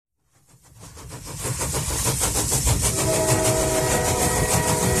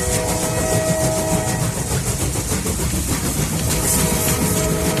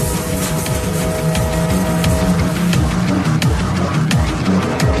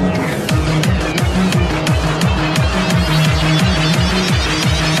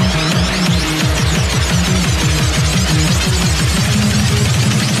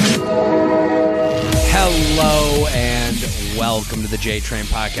Welcome to the J Train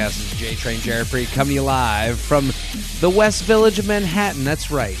Podcast. This is J Train Jared Freed coming to you live from the West Village of Manhattan. That's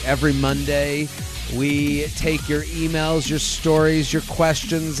right. Every Monday, we take your emails, your stories, your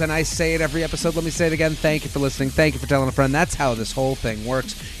questions, and I say it every episode. Let me say it again. Thank you for listening. Thank you for telling a friend. That's how this whole thing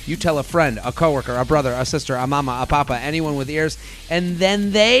works. You tell a friend, a coworker, a brother, a sister, a mama, a papa, anyone with ears, and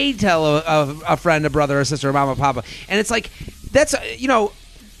then they tell a friend, a brother, a sister, a mama, a papa. And it's like, that's,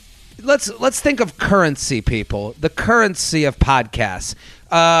 Let's think of currency, people. The currency of podcasts.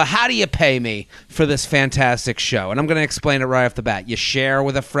 How do you pay me for this fantastic show? And I'm going to explain it right off the bat. You share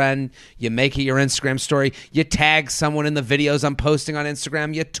with a friend. You make it your Instagram story. You tag someone in the videos I'm posting on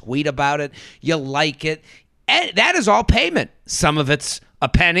Instagram. You tweet about it. You like it. And that is all payment. Some of it's a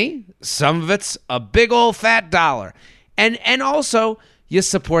penny. Some of it's a big old fat dollar. And also, you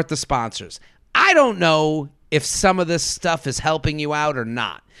support the sponsors. I don't know if some of this stuff is helping you out or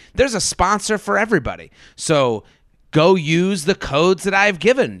not. There's a sponsor for everybody. So go use the codes that I've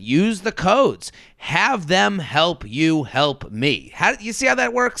given. Use the codes. Have them help you help me. You see how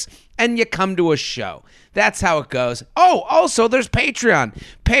that works? And you come to a show. That's how it goes. Oh, also, there's Patreon.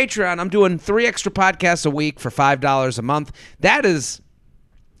 Patreon, I'm doing 3 extra podcasts a week for $5 a month. That is,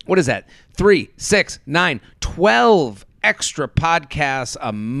 what is that? 3, 6, 9, 12 extra podcasts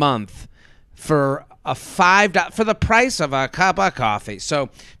a month for $5 for the price of a cup of coffee.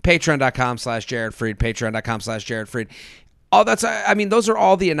 So patreon.com/Jared Freed, patreon.com/Jared Freed. Oh, those are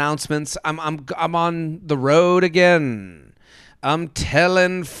all the announcements. I'm on the road again. I'm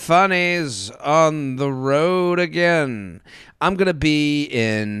telling funnies on the road again. I'm going to be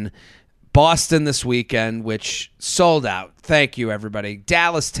in Boston this weekend, which sold out. Thank you, everybody.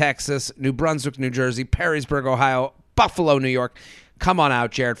 Dallas, Texas, New Brunswick, New Jersey, Perrysburg, Ohio, Buffalo, New York. Come on out,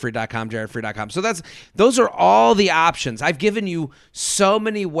 jaredfreed.com, jaredfreed.com. So those are all the options. I've given you so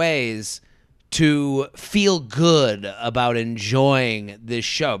many ways to feel good about enjoying this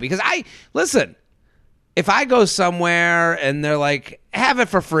show. Because if I go somewhere and they're like, have it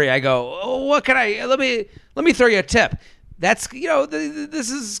for free, I go, oh, what can let me throw you a tip. That's, this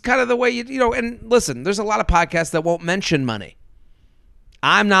is kind of the way and listen, there's a lot of podcasts that won't mention money.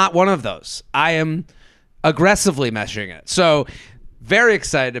 I'm not one of those. I am aggressively measuring it. So very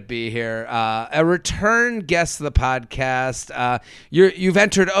excited to be here. A return guest of the podcast. You've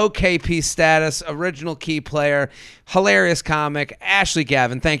entered OKP status, original key player, hilarious comic, Ashley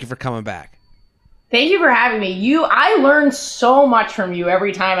Gavin. Thank you for coming back. Thank you for having me. I learn so much from you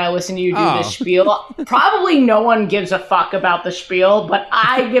every time I listen to you do this spiel. Probably no one gives a fuck about the spiel, but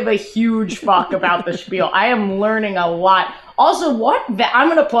I give a huge fuck about the spiel. I am learning a lot. Also, I'm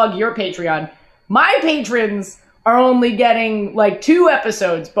going to plug your Patreon. My patrons are only getting like 2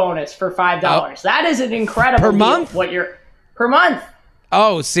 episodes bonus for $5. Oh. That is an incredible per deal. month. Per month?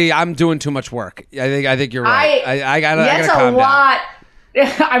 Oh, see, I'm doing too much work. I think you're right. I gotta calm down.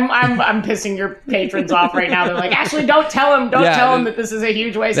 I'm pissing your patrons off right now. They're like, Ashley, don't tell them that this is a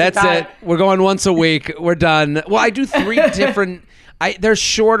huge waste of time. That's it. We're going once a week. We're done. Well, I do 3 different. They're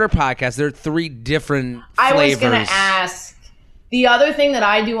shorter podcasts. They're 3 different flavors. I was gonna ask. The other thing that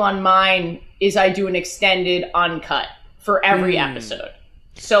I do on mine is I do an extended uncut for every episode.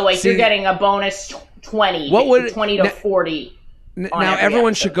 So you're getting a bonus 20 to 40. Now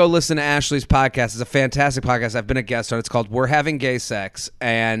everyone should go listen to Ashley's podcast. It's a fantastic podcast. I've been a guest on. It's called We're Having Gay Sex,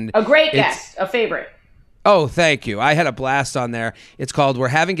 and a great guest, a favorite. Oh, thank you. I had a blast on there. It's called We're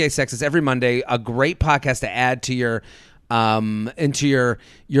Having Gay Sex. It's every Monday. A great podcast to add to your into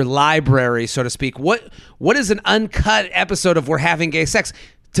your library, so to speak. What is an uncut episode of We're Having Gay Sex?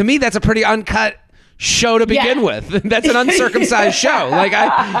 To me, that's a pretty uncut show to begin with. That's an uncircumcised show.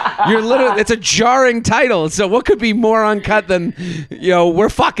 It's a jarring title. So what could be more uncut than, we're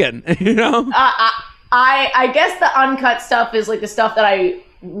fucking, I guess the uncut stuff is like the stuff that I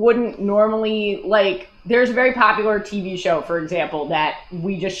wouldn't normally like. There's a very popular TV show, for example, that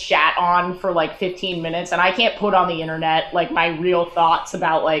we just shat on for like 15 minutes, and I can't put on the internet like my real thoughts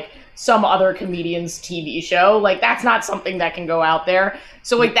about like some other comedian's TV show. Like, that's not something that can go out there.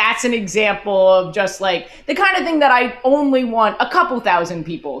 So like that's an example of just like the kind of thing that I only want a couple thousand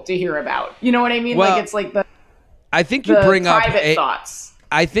people to hear about. You know what I mean? Well, like it's like I think you bring up private thoughts.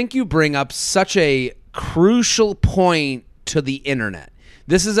 I think you bring up such a crucial point to the internet.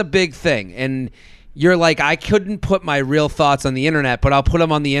 This is a big thing, and you're like, I couldn't put my real thoughts on the internet, but I'll put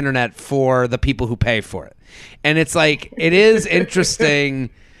them on the internet for the people who pay for it. And it's like, it is interesting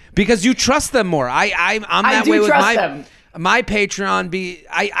because you trust them more. I'm that way with my Patreon.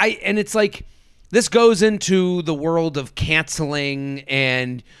 And it's like, this goes into the world of canceling,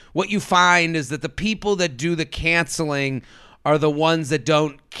 and what you find is that the people that do the canceling are the ones that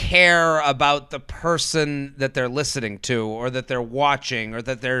don't care about the person that they're listening to or that they're watching or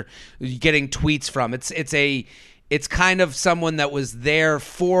that they're getting tweets from. It's kind of someone that was there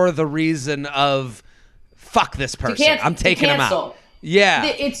for the reason of fuck this person. I'm taking him out. Yeah.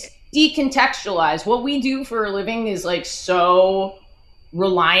 It's decontextualized. What we do for a living is like so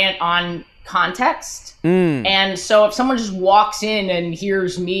reliant on context. And so if someone just walks in and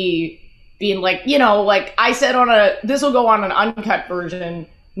hears me being like, like I said this will go on an uncut version,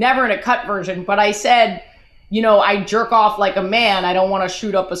 never in a cut version, but I said, I jerk off like a man. I don't want to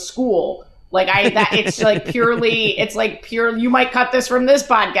shoot up a school. Like it's like pure, you might cut this from this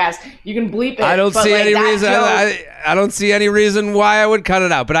podcast. You can bleep it. I don't see any reason. I don't see any reason why I would cut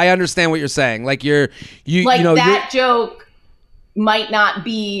it out, but I understand what you're saying. Like that joke might not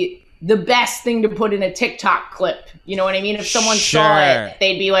be the best thing to put in a TikTok clip. You know what I mean? If someone saw it,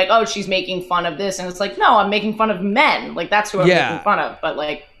 they'd be like, oh, she's making fun of this. And it's like, no, I'm making fun of men. Like, that's who I'm making fun of. But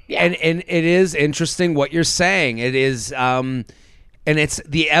like, yeah. And it is interesting what you're saying. It is, and it's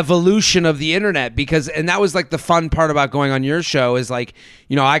the evolution of the internet and that was like the fun part about going on your show is like,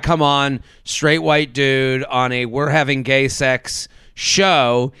 I come on straight white dude on a we're having gay sex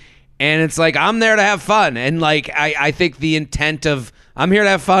show. And it's like, I'm there to have fun. And like, I think the intent of I'm here to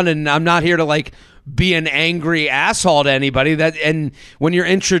have fun and I'm not here to like be an angry asshole to anybody. And when you're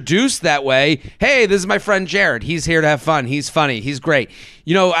introduced that way, hey, this is my friend Jared. He's here to have fun. He's funny. He's great.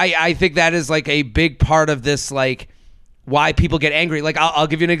 I think that is like a big part of this, like why people get angry. Like I'll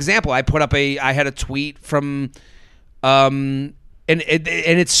give you an example. I had a tweet from, and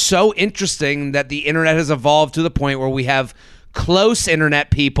it's so interesting that the internet has evolved to the point where we have close internet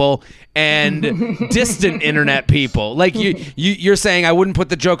people and distant internet people. Like you're saying I wouldn't put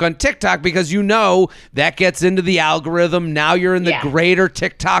the joke on TikTok because that gets into the algorithm. Now you're in the greater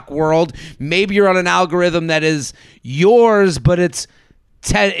TikTok world. Maybe you're on an algorithm that is yours, but it's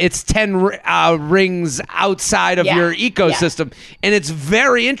 10 rings outside of your ecosystem. And it's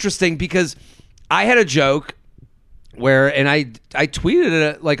very interesting because I had a joke and I tweeted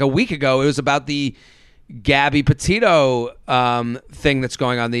it like a week ago. It was about the Gabby Petito thing that's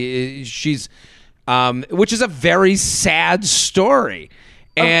going on. She's which is a very sad story,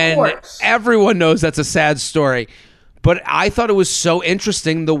 and everyone knows that's a sad story. But I thought it was so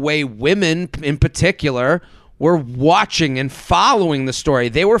interesting the way women, in particular, were watching and following the story.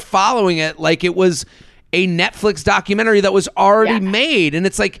 They were following it like it was a Netflix documentary that was already made. And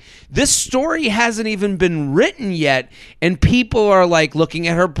it's like, this story hasn't even been written yet. And people are like looking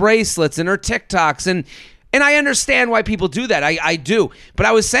at her bracelets and her TikToks. And I understand why people do that. I do. But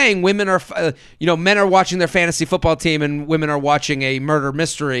I was saying women are, men are watching their fantasy football team and women are watching a murder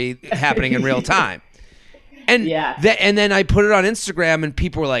mystery happening in real time. And and then I put it on Instagram and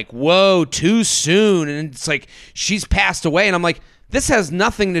people were like, whoa, too soon. And it's like, she's passed away. And I'm like, this has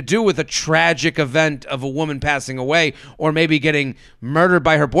nothing to do with a tragic event of a woman passing away or maybe getting murdered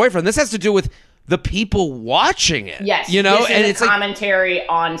by her boyfriend. This has to do with the people watching it. Yes, this is a commentary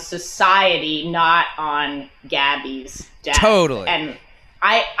on society, not on Gabby's death. Totally. And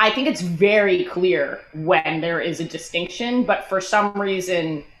I think it's very clear when there is a distinction, but for some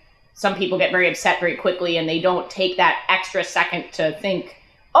reason, some people get very upset very quickly and they don't take that extra second to think,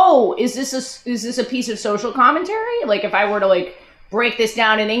 oh, is this a piece of social commentary? Like if I were to like break this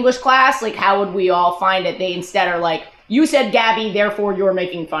down in English class, like how would we all find it? They instead are like, you said Gabby, therefore you're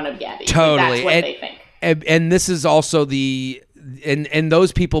making fun of Gabby. Totally. Like, that's what they think. And this is also and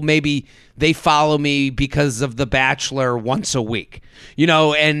those people, maybe they follow me because of The Bachelor once a week,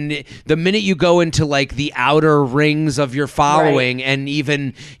 and the minute you go into like the outer rings of your following and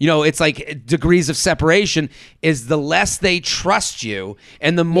even, it's like degrees of separation is the less they trust you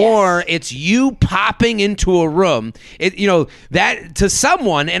and the more it's you popping into a room, that to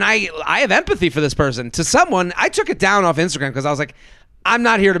someone, and I have empathy for this person, to someone, I took it down off Instagram because I was like, I'm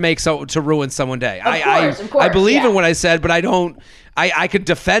not here to ruin someone's day. Of course, I believe in what I said, but I don't. I could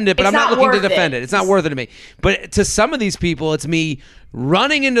defend it, but I'm not looking to defend it. It's not worth it to me. But to some of these people, it's me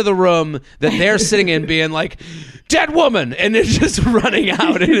running into the room that they're sitting in, being like, "Dead woman," and it's just running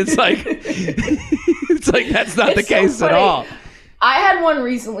out, and it's like, that's not the case at all. I had one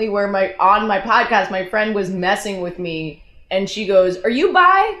recently where on my podcast, my friend was messing with me. And she goes, "Are you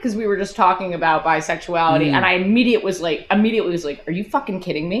bi?" Because we were just talking about bisexuality. And I immediately was like, "Are you fucking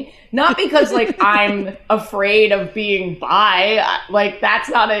kidding me?" Not because like I'm afraid of being bi. Like that's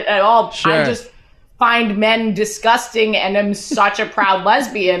not it at all. Sure. I just find men disgusting and am such a proud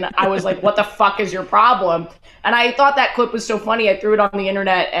lesbian. I was like, what the fuck is your problem? And I thought that clip was so funny. I threw it on the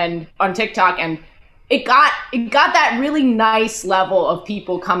internet and on TikTok, and it got that really nice level of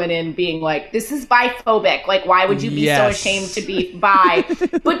people coming in being like, this is biphobic. Like, why would you be so ashamed to be bi?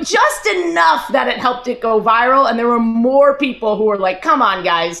 But just enough that it helped it go viral. And there were more people who were like, come on,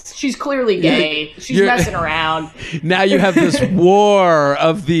 guys, she's clearly gay. She's messing around. Now you have this war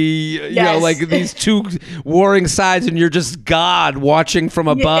of the, you know, like these two warring sides, and you're just God watching from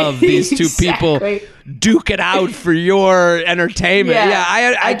above these two people duke it out for your entertainment. Yeah,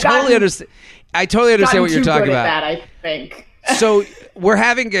 I totally understand. I totally understand what you're talking about. That, I think. So we're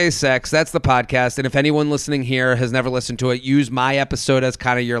having gay sex. That's the podcast. And if anyone listening here has never listened to it, use my episode as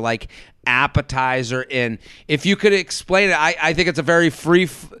kind of your like appetizer in. If you could explain it, I think it's a very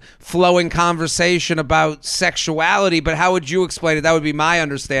free-flowing conversation about sexuality, but how would you explain it? That would be my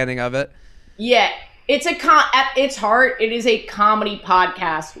understanding of it. Yeah. At its heart, it is a comedy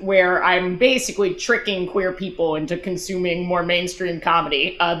podcast where I'm basically tricking queer people into consuming more mainstream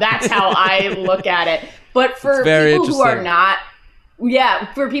comedy. That's how I look at it. But for people who are not,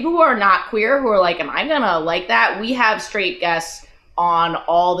 for people who are not queer, who are like, am I gonna like that? We have straight guests on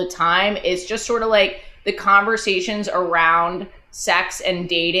all the time. It's just sort of like the conversations around sex and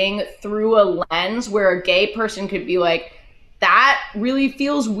dating through a lens where a gay person could be like, that really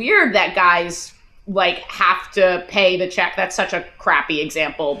feels weird that guys like have to pay the check. That's such a crappy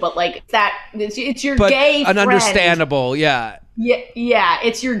example, but like that it's your gay friend. Understandable, yeah,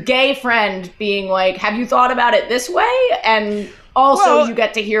 it's your gay friend being like, have you thought about it this way? And also you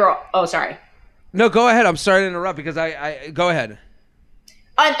get to hear, sorry, no, go ahead, I'm sorry to interrupt, because I go ahead.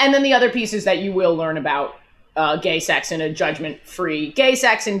 And then the other piece is that you will learn about gay sex in a judgment-free, gay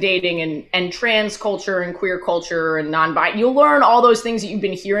sex and dating and trans culture and queer culture and non-bi. You'll learn all those things that you've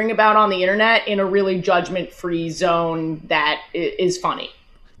been hearing about on the internet in a really judgment-free zone that is funny.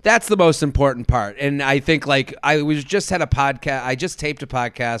 That's the most important part. And I think like I just taped a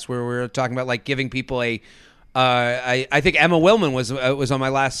podcast where we were talking about like giving people I think Emma Willman was on my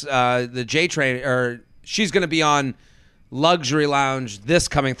last the J Train, or she's going to be on Luxury Lounge this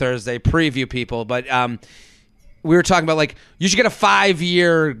coming Thursday, preview people, but we were talking about like you should get a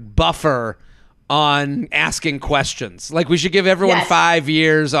 5-year buffer on asking questions. Like we should give everyone 5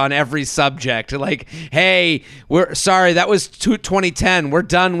 years on every subject. Like, hey, we're sorry, that was 2010. We're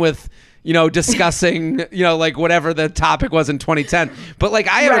done with, you know, discussing, you know, like whatever the topic was in 2010. But like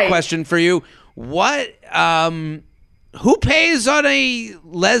I have a question for you. What who pays on a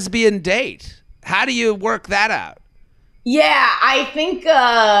lesbian date? How do you work that out? Yeah, I think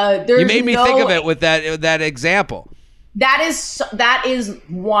there's You made me think of it with that example. That is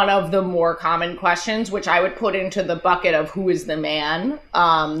one of the more common questions, which I would put into the bucket of who is the man.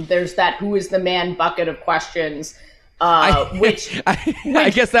 There's that who is the man bucket of questions. Which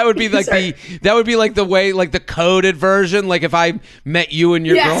I guess that would be like the way, like the coded version. Like if I met you and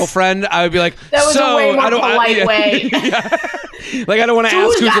your girlfriend, I would be like, that was a way more polite way. Like I don't want to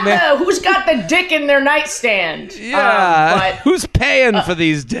ask who's the man. Who's got the dick in their nightstand? Yeah, but who's paying for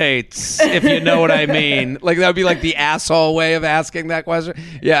these dates? If you know what I mean. Like that would be like the asshole way of asking that question.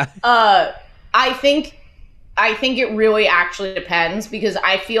 Yeah. I think it really actually depends, because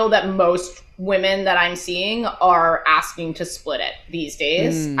I feel that most women that I'm seeing are asking to split it these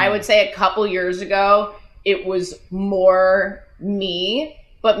days. I would say a couple years ago, it was more me,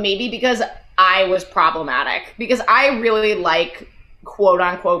 but maybe because I was problematic, because I really like quote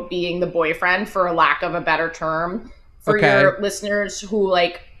unquote being the boyfriend, for a lack of a better term, for your listeners who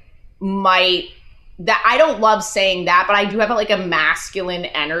like might, that I don't love saying that, but I do have like a masculine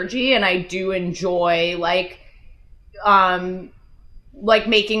energy, and I do enjoy like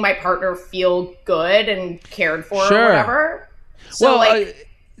making my partner feel good and cared for or whatever. So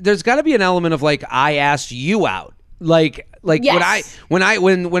there's got to be an element of like, I asked you out. Like when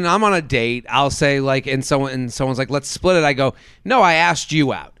I'm on a date, I'll say like, and someone's like, let's split it. I go, no, I asked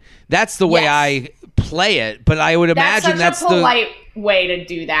you out. That's the way I play it. But I would imagine that's a polite way to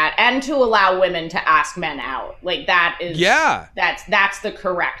do that, and to allow women to ask men out. Like that is, that's the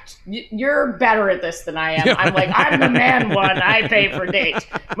correct. You're better at this than I am. I'm like, I'm the man one. I pay for dates.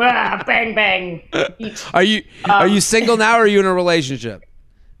 Bang bang. Are you single now, or are you in a relationship?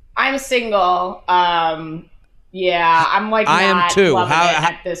 I'm single. Yeah, I'm like, I am too.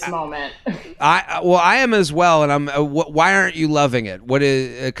 At this moment. I am as well, and I'm. Why aren't you loving it? What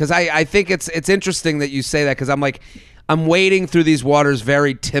is? Because I think it's interesting that you say that, because I'm like, I'm wading through these waters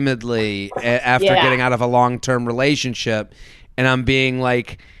very timidly after getting out of a long-term relationship, and I'm being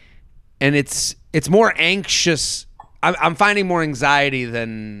like, and it's more anxious. I'm finding more anxiety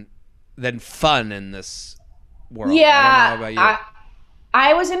than fun in this world. Yeah, I don't know about you.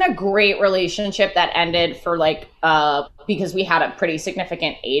 I was in a great relationship that ended for like because we had a pretty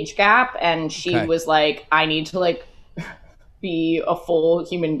significant age gap, and she was like, I need to like be a full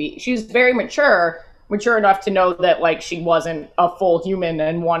human being. She was very mature enough to know that like she wasn't a full human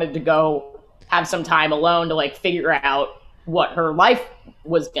and wanted to go have some time alone to like figure out what her life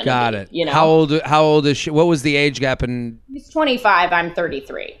was going to be. Got it. You know? How old is she? What was the age gap? And She's 25. I'm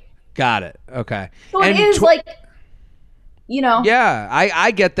 33. Got it. Okay. So it is like, you know. Yeah,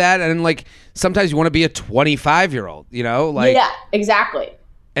 I get that. And like sometimes you want to be a 25-year-old, you know? Like, yeah, exactly.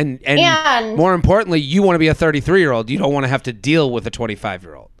 And more importantly, you want to be a 33-year-old. You don't want to have to deal with a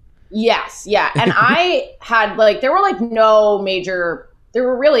 25-year-old. Yes, yeah. And I had like, there were like no major, there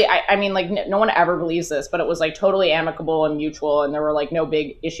were really, I mean, like no one ever believes this, but it was like totally amicable and mutual, and there were like no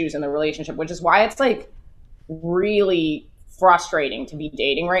big issues in the relationship, which is why it's like really frustrating to be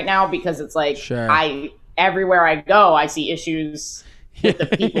dating right now, because it's like everywhere I go, I see issues with the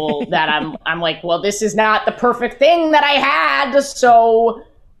people that I'm like, well, this is not the perfect thing that I had, so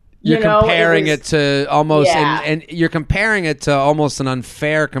you're comparing it to almost, and you're comparing it to almost an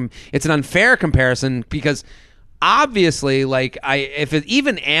unfair. It's an unfair comparison because obviously, like if it,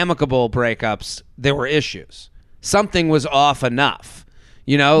 even amicable breakups, there were issues. Something was off enough,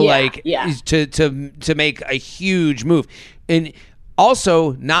 you know, to make a huge move, and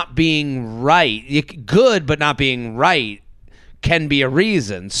also not being right. Good, but not being right can be a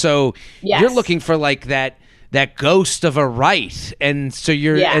reason. So you're looking for like that ghost of a right, and so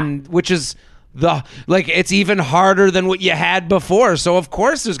you're and which is it's even harder than what you had before, so of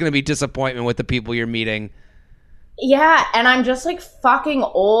course there's going to be disappointment with the people you're meeting. Yeah, and I'm just like fucking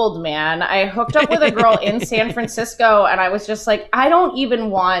old, man. I hooked up with a girl in San Francisco, and I was just like, I don't even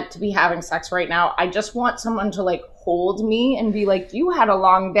want to be having sex right now. I just want someone to like hold me and be like, you had a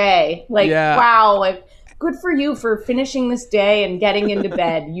long day, like wow, like good for you for finishing this day and getting into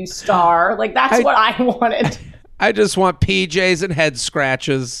bed, you star. Like, that's what I wanted. I just want PJs and head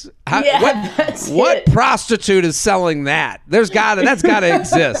scratches. What prostitute is selling that? That's got to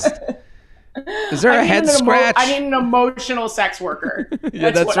exist. Is there a head scratch? I need an emotional sex worker.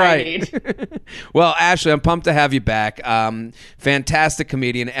 That's what right. I need. Well, Ashley, I'm pumped to have you back. Fantastic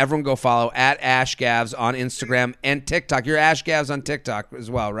comedian. Everyone go follow at AshGavs on Instagram and TikTok. You're AshGavs on TikTok as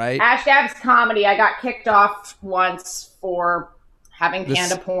well, right? AshGavs Comedy. I got kicked off once for having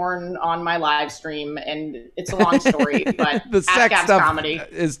panda porn on my live stream, and it's a long story, but the sex AshGavs stuff Comedy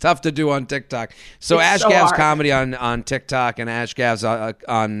is tough to do on TikTok. So AshGavs Comedy on TikTok and AshGavs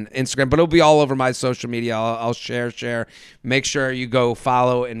on Instagram, but it'll be all over my social media. I'll share. Make sure you go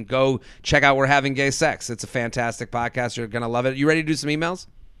follow and go check out We're Having Gay Sex. It's a fantastic podcast. You're going to love it. You ready to do some emails?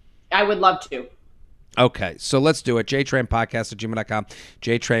 I would love to. Okay, so let's do it. jtrainpodcast@gmail.com,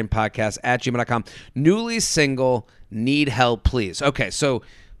 jtrainpodcast@gmail.com. Newly single, need help, please. Okay, so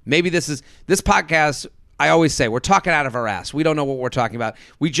maybe this podcast, I always say, we're talking out of our ass. We don't know what we're talking about.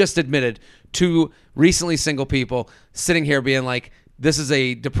 We just admitted two recently single people sitting here being like, this is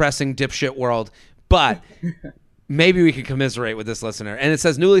a depressing dipshit world, but maybe we can commiserate with this listener. And it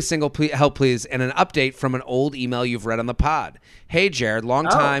says, newly single, help please, and an update from an old email you've read on the pod. Hey, Jared,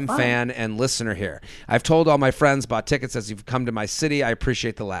 longtime fan and listener here. I've told all my friends, bought tickets as you've come to my city. I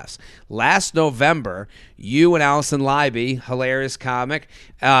appreciate the laughs. Last November, you and Allison Leiby, hilarious comic,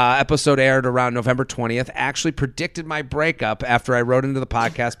 episode aired around November 20th, actually predicted my breakup after I wrote into the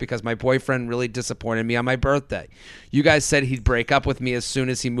podcast because my boyfriend really disappointed me on my birthday. You guys said he'd break up with me as soon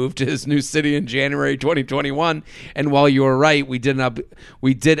as he moved to his new city in January 2021. And while you were right, we did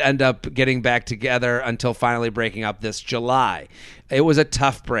end up getting back together until finally breaking up this July. It was a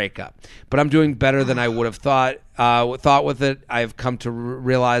tough breakup, but I'm doing better than I would have thought with it. I've come to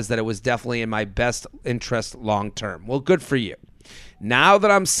realize that it was definitely in my best interest long term. Well, good for you. Now that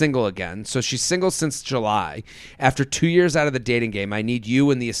I'm single again, so she's single since July, after 2 years out of the dating game, I need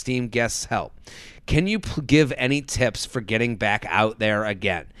you and the esteemed guest's help. Can you give any tips for getting back out there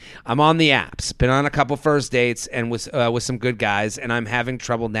again? I'm on the apps, been on a couple first dates and with some good guys, and I'm having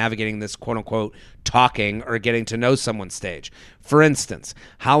trouble navigating this quote-unquote talking or getting to know someone stage. For instance,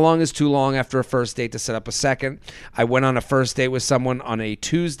 how long is too long after a first date to set up a second? I went on a first date with someone on a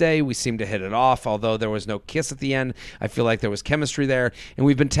Tuesday. We seemed to hit it off, although there was no kiss at the end. I feel like there was chemistry there, and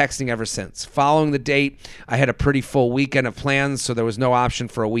we've been texting ever since. Following the date, I had a pretty full weekend of plans, so there was no option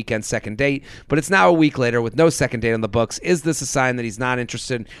for a weekend second date, but it's now a week later with no second date on the books. Is this a sign that he's not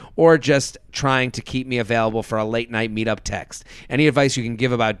interested or just trying to keep me available for a late night meetup text? Any advice you can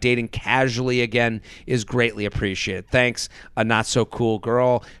give about dating casually again is greatly appreciated. Thanks, a not so cool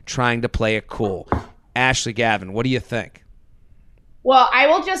girl trying to play it cool. Ashley Gavin, what do you think? Well, I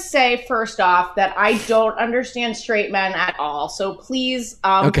will just say first off that I don't understand straight men at all. So please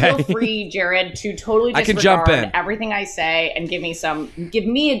feel free, Jared, to totally I can jump in. disregard everything I say and give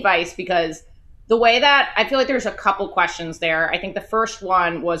me advice, because the way that I feel like there's a couple questions there. I think the first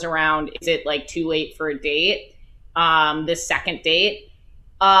one was around, is it like too late for a date? This second date.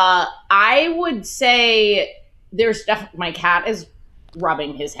 I would say there's definitely, my cat is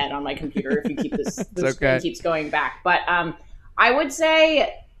rubbing his head on my computer if you keep this screen keeps going back. But I would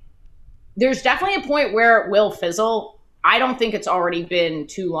say there's definitely a point where it will fizzle. I don't think it's already been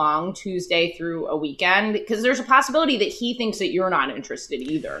too long, Tuesday through a weekend, because there's a possibility that he thinks that you're not interested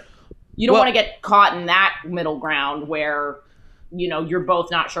either. You don't want to get caught in that middle ground where, you're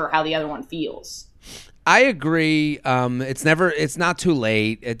both not sure how the other one feels. I agree. It's not too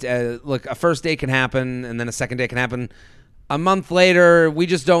late. Look, a first date can happen, and then a second date can happen a month later. We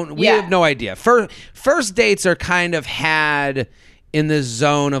have no idea. First dates are kind of had in this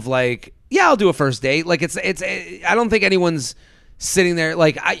zone of like, yeah, I'll do a first date. Like I don't think anyone's sitting there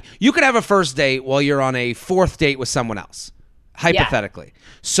like you could have a first date while you're on a fourth date with someone else, hypothetically. Yeah.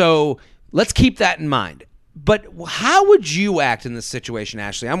 So let's keep that in mind. But how would you act in this situation,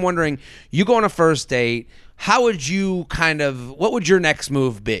 Ashley? I'm wondering, you go on a first date, what would your next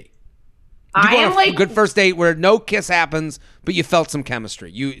move be? You go on a good first date where no kiss happens, but you felt some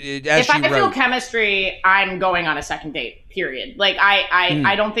chemistry. If I feel chemistry, I'm going on a second date, period. Like,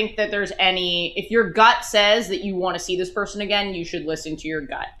 I don't think that there's any... If your gut says that you want to see this person again, you should listen to your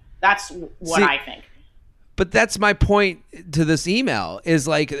gut. That's what I think. But that's my point to this email, is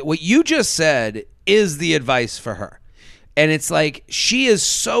like, what you just said is the advice for her. And it's like, she is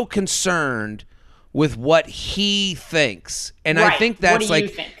so concerned with what he thinks. And I think that's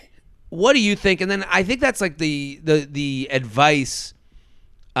like... What do you think? And then I think that's like the advice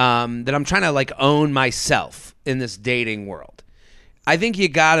that I'm trying to like own myself in this dating world. I think you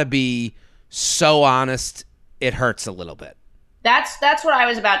gotta be so honest, it hurts a little bit. That's what I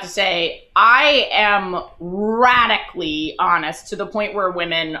was about to say. I am radically honest to the point where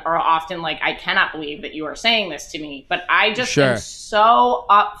women are often like, I cannot believe that you are saying this to me. But I just am so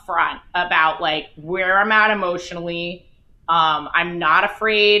upfront about like where I'm at emotionally. I'm not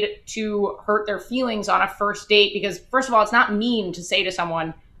afraid to hurt their feelings on a first date because, first of all, it's not mean to say to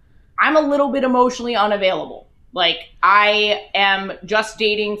someone, I'm a little bit emotionally unavailable. Like, I am just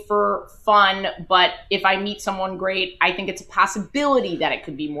dating for fun, but if I meet someone great, I think it's a possibility that it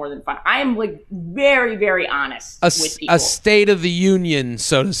could be more than fun. I am, like, very, very honest with people. A state of the union,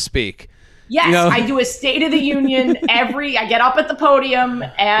 so to speak. Yes, I do a state of the union I get up at the podium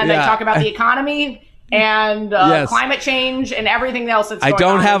and I talk about the economy and climate change and everything else that's going on. I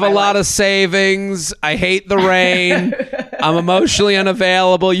don't have a lot of savings. I hate the rain. I'm emotionally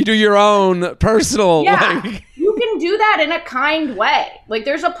unavailable. You do your own personal. Yeah, you can do that in a kind way. Like,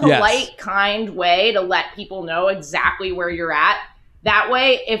 there's a polite, kind way to let people know exactly where you're at. That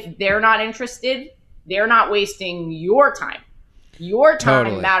way, if they're not interested, they're not wasting your time. Your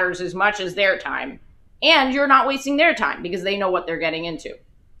time matters as much as their time. And you're not wasting their time because they know what they're getting into.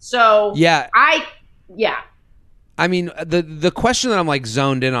 So, I mean, the question that I'm like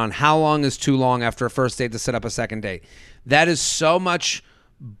zoned in on, how long is too long after a first date to set up a second date? That is so much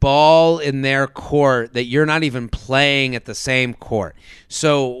ball in their court that you're not even playing at the same court.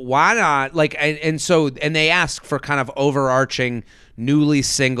 So why not? Like, and they ask for kind of overarching newly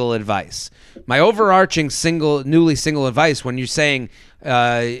single advice. My overarching newly single advice, when you're saying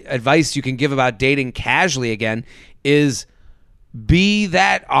advice you can give about dating casually again, is be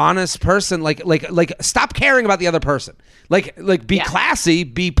that honest person. Like stop caring about the other person. Like be classy,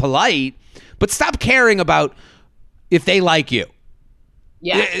 be polite, but stop caring about if they like you.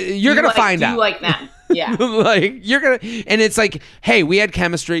 Yeah. You're going to find out. You like them. Yeah. And it's like, hey, we had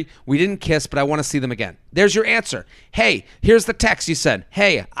chemistry. We didn't kiss, but I want to see them again. There's your answer. Hey, here's the text you sent.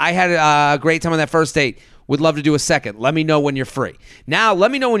 Hey, I had a great time on that first date. Would love to do a second. Let me know when you're free. Now,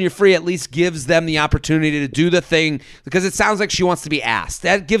 let me know when you're free at least gives them the opportunity to do the thing, because it sounds like she wants to be asked.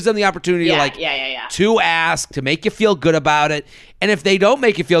 That gives them the opportunity to ask, to make you feel good about it. And if they don't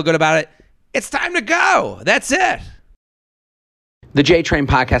make you feel good about it, it's time to go. That's it. The J-Train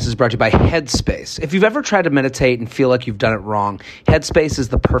podcast is brought to you by Headspace. If you've ever tried to meditate and feel like you've done it wrong, Headspace is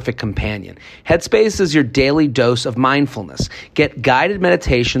the perfect companion. Headspace is your daily dose of mindfulness. Get guided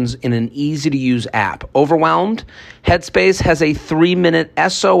meditations in an easy-to-use app. Overwhelmed? Headspace has a 3-minute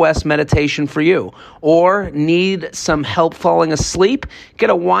SOS meditation for you. Or need some help falling asleep? Get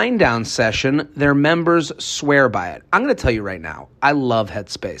a wind-down session. Their members swear by it. I'm going to tell you right now, I love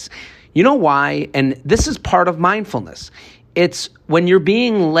Headspace. You know why? And this is part of mindfulness. It's when you're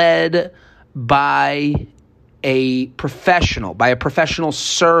being led by a professional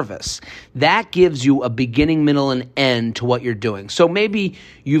service, that gives you a beginning, middle, and end to what you're doing. So maybe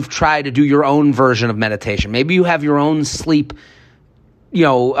you've tried to do your own version of meditation. Maybe you have your own sleep,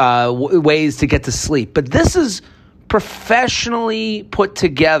 ways to get to sleep. But this is professionally put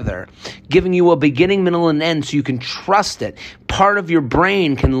together, giving you a beginning, middle, and end so you can trust it. Part of your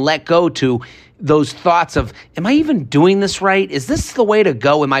brain can let go to those thoughts of, am I even doing this right? Is this the way to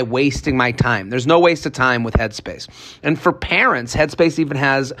go? Am I wasting my time? There's no waste of time with Headspace. And for parents, Headspace even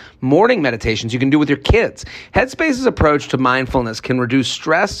has morning meditations you can do with your kids. Headspace's approach to mindfulness can reduce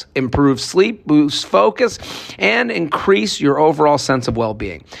stress, improve sleep, boost focus, and increase your overall sense of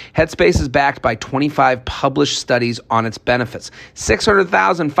well-being. Headspace is backed by 25 published studies on its benefits,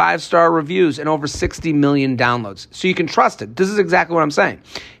 600,000 five-star reviews, and over 60 million downloads. So you can trust it. This is exactly what I'm saying.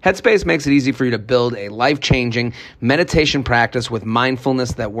 Headspace makes it easy for you to build a life-changing meditation practice with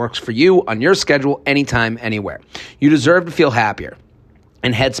mindfulness that works for you on your schedule, anytime, anywhere. You deserve to feel happier.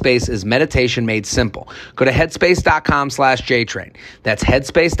 And Headspace is meditation made simple. Go to headspace.com/JTrain. That's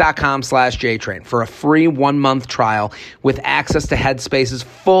headspace.com/JTrain for a free 1-month trial with access to Headspace's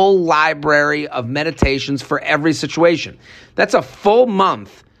full library of meditations for every situation. That's a full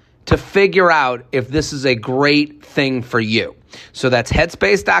month to figure out if this is a great thing for you. So that's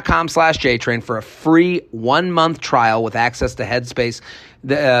headspace.com/JTrain for a free 1-month trial with access to Headspace,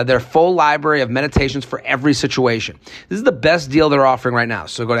 their full library of meditations for every situation. This is the best deal they're offering right now.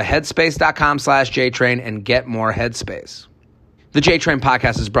 So go to headspace.com/JTrain and get more Headspace. The J-Train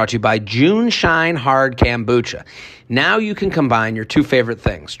podcast is brought to you by June Shine Hard Kombucha. Now you can combine your two favorite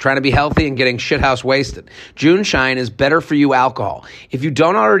things, trying to be healthy and getting shithouse wasted. June Shine is better for you alcohol. If you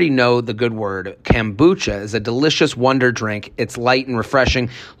don't already know the good word, kombucha is a delicious wonder drink. It's light and refreshing,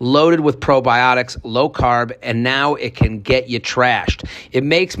 loaded with probiotics, low carb, and now it can get you trashed. It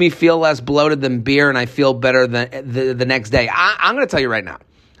makes me feel less bloated than beer, and I feel better than the next day. I'm going to tell you right now,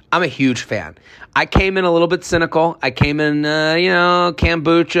 I'm a huge fan. I came in a little bit cynical. I came in,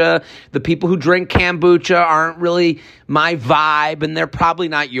 kombucha. The people who drink kombucha aren't really my vibe, and they're probably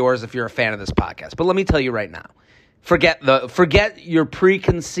not yours if you're a fan of this podcast. But let me tell you right now, forget your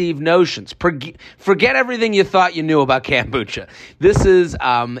preconceived notions. Forget everything you thought you knew about kombucha. This is,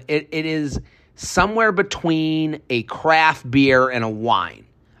 it is somewhere between a craft beer and a wine.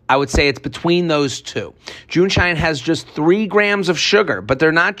 I would say it's between those two. June Shine has just 3 grams of sugar, but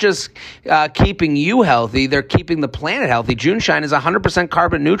they're not just keeping you healthy, they're keeping the planet healthy. June Shine is 100%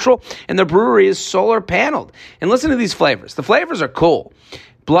 carbon neutral, and the brewery is solar paneled. And listen to these flavors. The flavors are cool.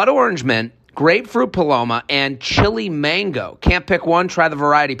 Blood orange mint, grapefruit paloma, and chili mango. Can't pick one, try the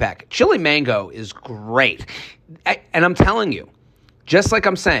variety pack. Chili mango is great. And I'm telling you, just like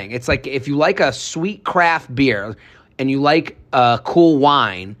I'm saying, it's like if you like a sweet craft beer and you like a cool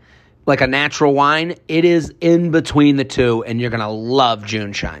wine, like a natural wine, it is in between the two, and you're going to love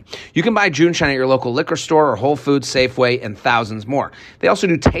June Shine. You can buy June Shine at your local liquor store or Whole Foods, Safeway, and thousands more. They also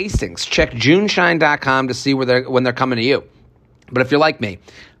do tastings. Check juneshine.com to see when they're coming to you. But if you're like me,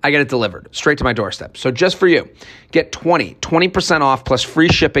 I get it delivered straight to my doorstep. So just for you, get 20% off plus free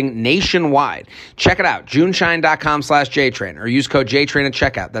shipping nationwide. Check it out, juneshine.com/JTrain, or use code JTrain at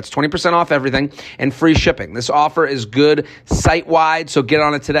checkout. That's 20% off everything and free shipping. This offer is good site-wide, so get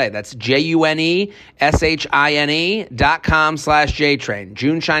on it today. That's JUNESHINE.com/JTrain,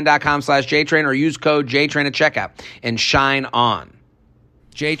 juneshine.com/JTrain, or use code JTrain at checkout and shine on.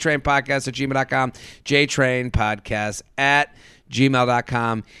 JTrainPodcast@gmail.com,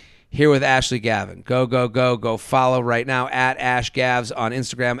 JTrainPodcast@gmail.com. Here with Ashley Gavin. Go follow right now at AshGavs on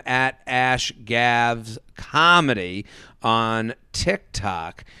Instagram, at AshGavsComedy on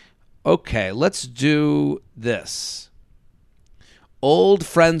TikTok. Okay, let's do this. Old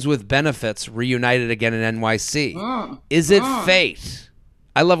friends with benefits reunited again in NYC. Is it fate?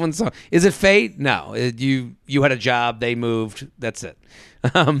 I love when song. Is it fate? No. You had a job, they moved. That's it.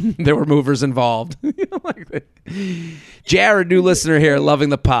 There were movers involved. Jared, new listener here, loving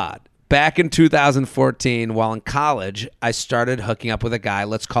the pod. Back in 2014, while in college, I started hooking up with a guy.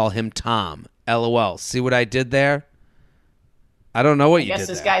 Let's call him Tom. LOL. See what I did there? I don't know what you did. I guess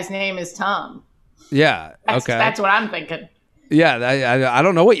this guy's name is Tom. Yeah. Okay. That's what I'm thinking. Yeah, I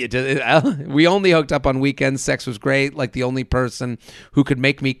don't know what you did. We only hooked up on weekends. Sex was great. Like the only person who could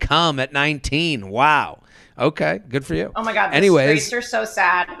make me come at 19. Wow. Okay, good for you. Oh my God, the straights are so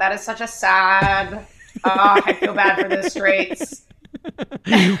sad. That is such a sad. I feel bad for the straights.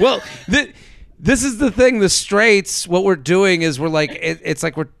 Well, this is the thing. The straights, what we're doing is we're like, it's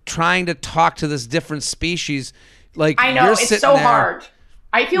like we're trying to talk to this different species. Like I know, it's so hard.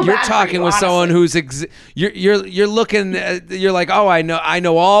 I feel you're bad talking for you, with honestly. someone who's you're looking. You're like, oh, I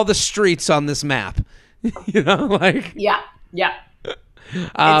know all the streets on this map. You know, like. Yeah. It's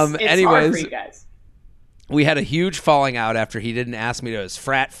hard Anyways, for you guys. we had a huge falling out after he didn't ask me to his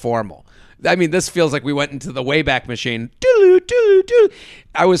frat formal. I mean, this feels like we went into the Wayback Machine.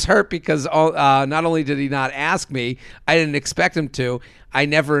 I was hurt because not only did he not ask me, I didn't expect him to. I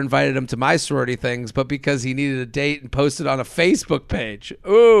never invited him to my sorority things, but because he needed a date and posted on a Facebook page.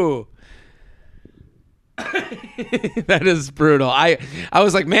 Ooh. That is brutal. I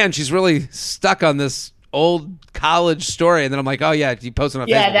was like, man, she's really stuck on this old college story, and then I'm like, oh yeah, you posted on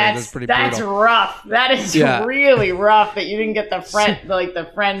Facebook. That's pretty brutal. That's rough. That is really rough that you didn't get the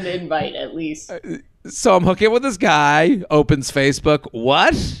friend invite at least. So I'm hooking up with this guy. Opens Facebook.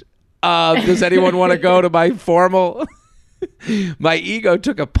 What? Does anyone want to go to my formal? My ego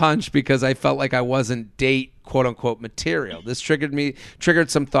took a punch because I felt like I wasn't date quote unquote material. This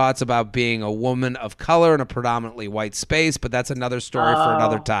triggered some thoughts about being a woman of color in a predominantly white space, but that's another story for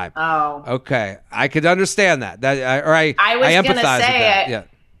another time. Oh. Okay. I could understand that. I empathize with that. Yeah.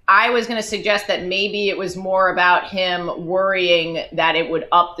 I was going to suggest that maybe it was more about him worrying that it would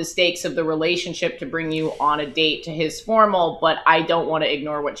up the stakes of the relationship to bring you on a date to his formal, but I don't want to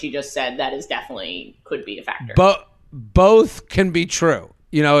ignore what she just said. That is definitely could be a factor. But both can be true.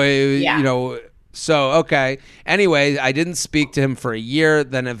 You know, so, okay. Anyway, I didn't speak to him for a year.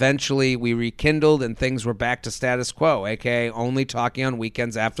 Then eventually we rekindled and things were back to status quo, aka only talking on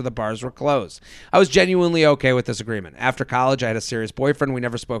weekends after the bars were closed. I was genuinely okay with this agreement. After college, I had a serious boyfriend. We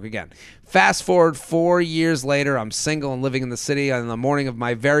never spoke again. Fast forward 4 years later, I'm single and living in the city. On the morning of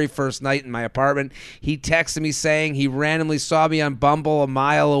my very first night in my apartment, he texted me saying he randomly saw me on Bumble a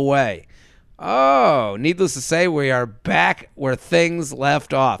mile away. Oh, needless to say, we are back where things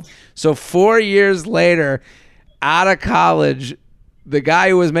left off. So 4 years later, out of college, the guy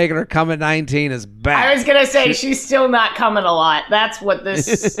who was making her come at 19 is back. I was going to say, she's still not coming a lot. That's what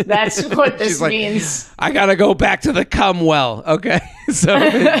this means. Like, I got to go back to the come well. Okay. So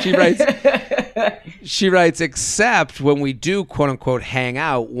she writes, except when we do quote unquote hang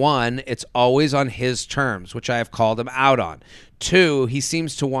out, one, it's always on his terms, which I have called him out on. Two, he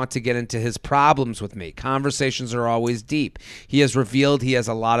seems to want to get into his problems with me. Conversations are always deep. He has revealed he has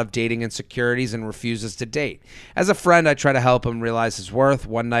a lot of dating insecurities and refuses to date. As a friend, I try to help him realize his worth.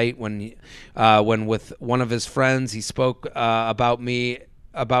 One night when with one of his friends, he spoke about me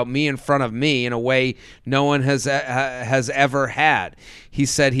in front of me in a way no one has ever had. He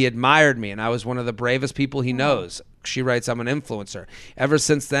said he admired me, and I was one of the bravest people he knows. She writes, I'm an influencer. Ever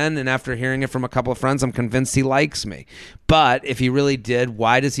since then, and after hearing it from a couple of friends, I'm convinced he likes me. But if he really did,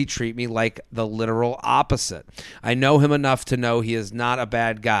 why does he treat me like the literal opposite? I know him enough to know he is not a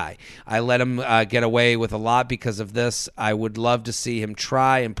bad guy. I let him get away with a lot because of this. I would love to see him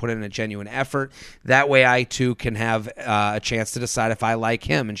try and put in a genuine effort. That way I, too, can have a chance to decide if I like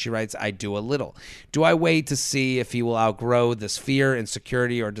him. And she writes, I do a little. Do I wait to see if he will outgrow this fear,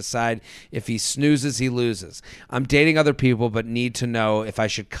 insecurity, or decide if he snoozes, he loses? I'm dating other people, but need to know if I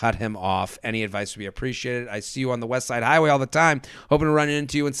should cut him off. Any advice would be appreciated. I see you on the West Side Highway all the time. Hoping to run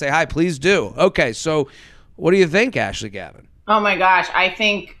into you and say hi. Please do. Okay, so what do you think, Ashley Gavin? Oh my gosh, I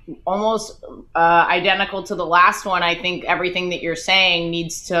think almost identical to the last one. I think everything that you're saying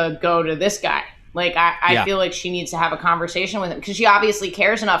needs to go to this guy. Like, I feel like she needs to have a conversation with him because she obviously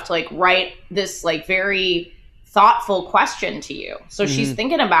cares enough to like write this like very thoughtful question to you. So she's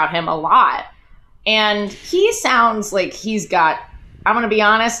thinking about him a lot. And he sounds like he's got, I'm going to be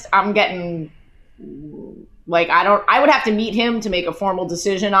honest, I'm getting like, I would have to meet him to make a formal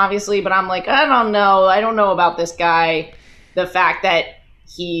decision, obviously, but I'm like, I don't know. I don't know about this guy. The fact that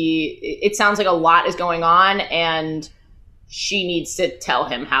it sounds like a lot is going on and she needs to tell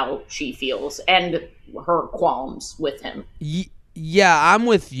him how she feels and her qualms with him. Yeah, I'm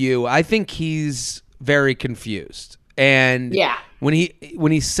with you. I think he's very confused. And when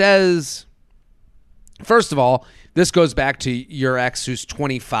he says, first of all, this goes back to your ex who's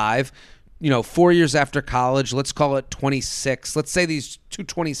 25, 4 years after college, let's call it 26. Let's say these two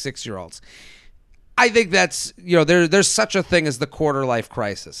 26-year-olds. I think that's, there's such a thing as the quarter life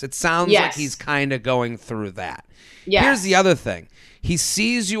crisis. It sounds like he's kind of going through that. Yes. Here's the other thing. He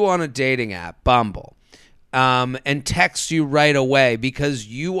sees you on a dating app, Bumble, and texts you right away because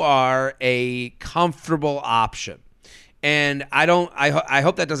you are a comfortable option. And I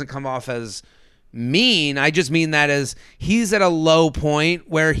hope that doesn't come off as mean. I just mean that as he's at a low point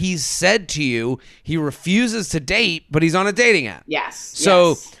where he's said to you he refuses to date, but he's on a dating app. Yes.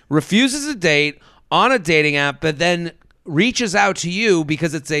 So refuses to date on a dating app, but then reaches out to you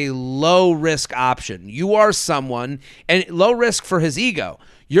because it's a low risk option. You are someone, and low risk for his ego.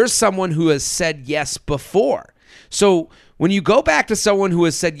 You're someone who has said yes before. So when you go back to someone who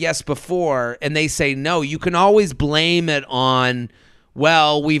has said yes before and they say no, you can always blame it on,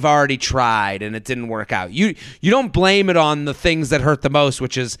 well, we've already tried and it didn't work out. You don't blame it on the things that hurt the most,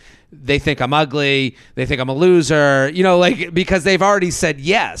 which is they think I'm ugly, they think I'm a loser, because they've already said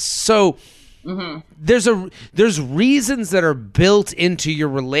yes. So there's reasons that are built into your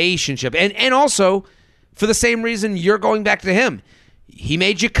relationship. And also, for the same reason you're going back to him. He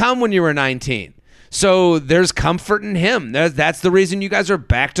made you come when you were 19. So there's comfort in him. That's the reason you guys are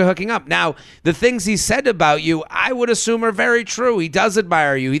back to hooking up. Now, the things he said about you, I would assume are very true. He does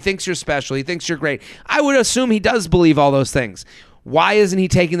admire you. He thinks you're special. He thinks you're great. I would assume he does believe all those things. Why isn't he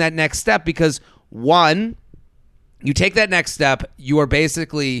taking that next step? Because, one, you take that next step, you are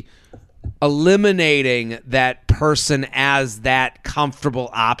basically eliminating that person as that comfortable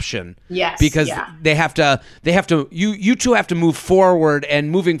option. Yes. Because you two have to move forward,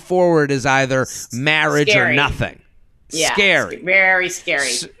 and moving forward is either marriage scary. Or nothing. Yeah, Scary. Very scary.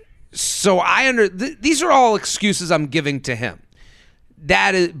 So these are all excuses I'm giving to him.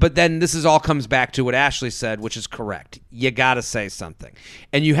 But then this all comes back to what Ashley said, which is correct. You got to say something.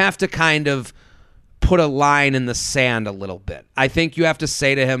 And you have to kind of put a line in the sand a little bit. I think you have to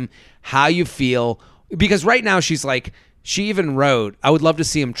say to him how you feel, because right now she even wrote, I would love to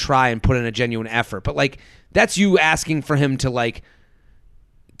see him try and put in a genuine effort, but that's you asking for him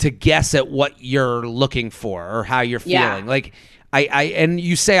to guess at what you're looking for or how you're feeling. And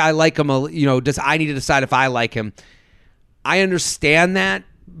you say I like him, does I need to decide if I like him? I understand that,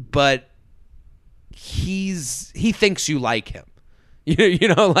 but he thinks you like him.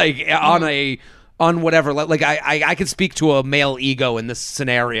 On whatever, I could speak to a male ego in this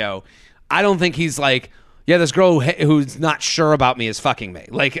scenario. I don't think he's this girl who's not sure about me is fucking me.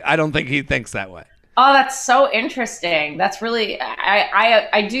 I don't think he thinks that way. Oh, that's so interesting. That's really,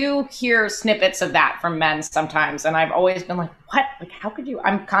 I do hear snippets of that from men sometimes, and I've always been like, what? How could you?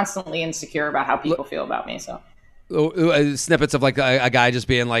 I'm constantly insecure about how people feel about me, so. Snippets of a guy just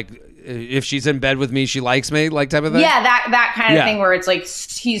being if she's in bed with me, she likes me, type of thing. Yeah, that kind of thing where it's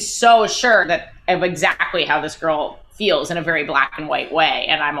he's so sure of exactly how this girl feels in a very black and white way,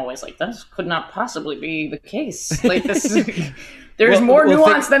 and I'm always like, this could not possibly be the case. There's more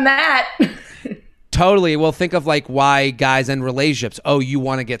nuance than that. Totally. Well, think of why guys end relationships. Oh, you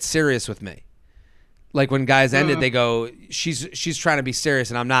want to get serious with me. When guys ended, they go, she's trying to be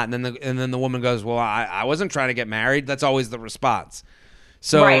serious and I'm not. And then the woman goes, well, I wasn't trying to get married. That's always the response.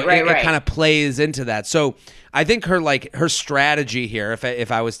 So it kind of plays into that. So I think her strategy here,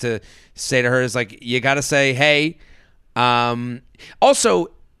 if I was to say to her, is you got to say, hey. Also,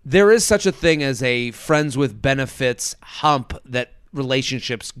 there is such a thing as a friends with benefits hump that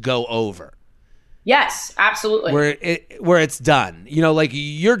relationships go over. Yes, absolutely. Where it's done.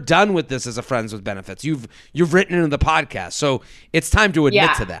 You're done with this as a friends with benefits. You've written into the podcast. So it's time to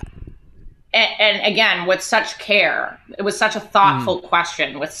admit to that. And again, with such care, it was such a thoughtful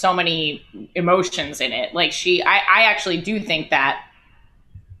question with so many emotions in it. I actually do think that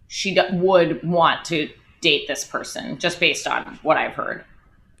she would want to date this person just based on what I've heard.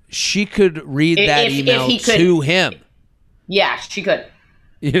 She could read that email to him. Yeah, she could.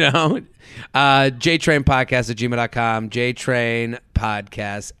 JTrainPodcast@gmail.com,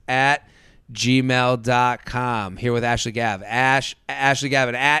 JTrainPodcast@gmail.com. Here with Ashley Gav. Ashley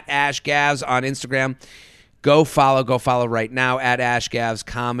Gavin @AshGavs on Instagram. Go follow right now @AshGavs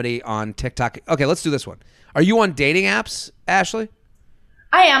Comedy on TikTok. Okay, let's do this one. Are you on dating apps, Ashley?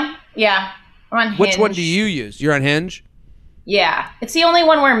 I am. Yeah. I'm on Hinge. Which one do you use? You're on Hinge? Yeah. It's the only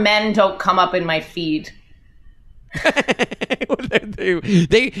one where men don't come up in my feed. How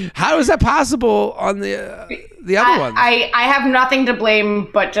is that possible on the other ones? I have nothing to blame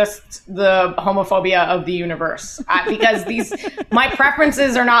but just the homophobia of the universe, because my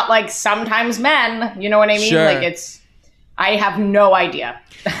preferences are not sometimes men, you know what I mean? Sure. I have no idea.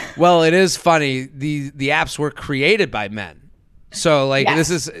 Well, it is funny, the apps were created by men, so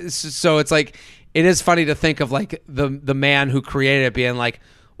yes. It's it is funny to think of the man who created it being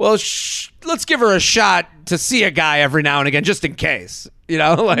well, let's give her a shot to see a guy every now and again, just in case,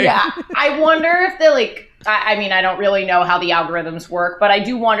 Yeah, I wonder if they I don't really know how the algorithms work, but I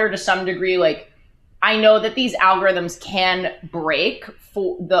do wonder to some degree, I know that these algorithms can break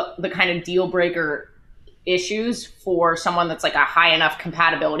for the kind of deal breaker issues for someone that's a high enough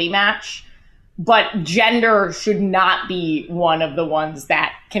compatibility match, but gender should not be one of the ones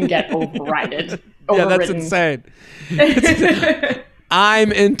that can get overridden. Yeah, that's insane.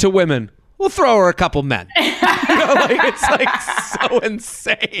 I'm into women. We'll throw her a couple men. It's so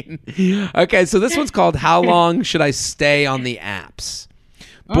insane. Okay, so this one's called How Long Should I Stay on the Apps?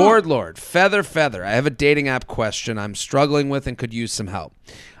 Board Lord, Feather. I have a dating app question I'm struggling with and could use some help.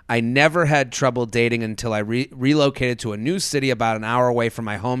 I never had trouble dating until I relocated to a new city about an hour away from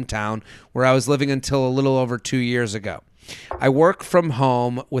my hometown, where I was living until a little over 2 years ago. I work from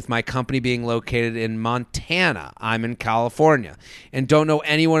home with my company being located in Montana. I'm in California and don't know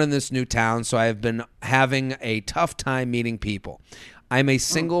anyone in this new town, so I have been having a tough time meeting people. I'm a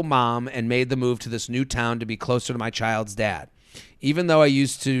single mom and made the move to this new town to be closer to my child's dad. Even though I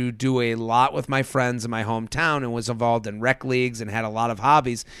used to do a lot with my friends in my hometown and was involved in rec leagues and had a lot of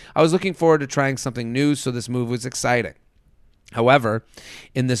hobbies, I was looking forward to trying something new, so this move was exciting. However,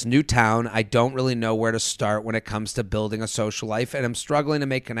 in this new town, I don't really know where to start when it comes to building a social life, and I'm struggling to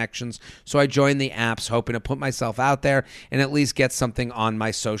make connections, so I joined the apps hoping to put myself out there and at least get something on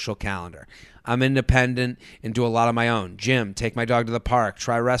my social calendar. I'm independent and do a lot of my own. Gym, take my dog to the park,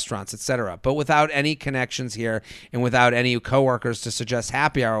 try restaurants, etc. But without any connections here and without any coworkers to suggest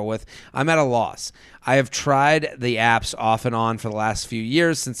happy hour with, I'm at a loss. I have tried the apps off and on for the last few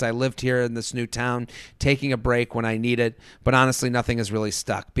years since I lived here in this new town, taking a break when I need it, but honestly, nothing has really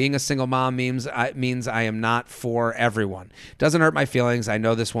stuck. Being a single mom means I am not for everyone. Doesn't hurt my feelings. I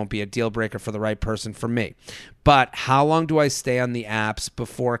know this won't be a deal breaker for the right person for me. But how long do I stay on the apps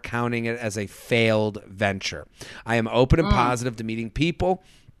before counting it as a failed venture? I am open and positive to meeting people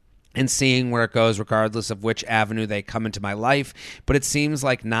and seeing where it goes regardless of which avenue they come into my life. But it seems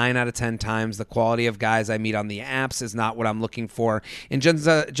like 9 out of 10 times the quality of guys I meet on the apps is not what I'm looking for and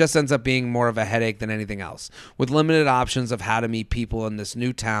just ends up being more of a headache than anything else. With limited options of how to meet people in this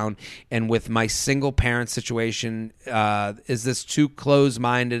new town and with my single parent situation, is this too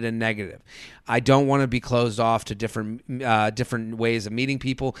close-minded and negative? I don't want to be closed off to different ways of meeting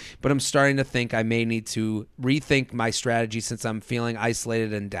people, but I'm starting to think I may need to rethink my strategy since I'm feeling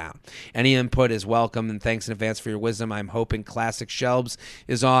isolated and down. Any input is welcome, and thanks in advance for your wisdom. I'm hoping Classic Shelbs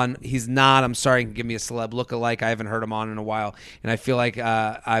is on. He's not. I'm sorry. He can give me a celeb lookalike. I haven't heard him on in a while, and I feel like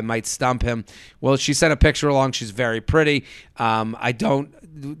I might stump him. Well, she sent a picture along. She's very pretty. I don't.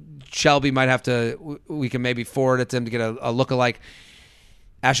 Shelby might have to. We can maybe forward it to him to get a lookalike.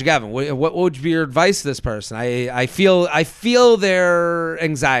 Ashley Gavin, what would be your advice to this person? I feel their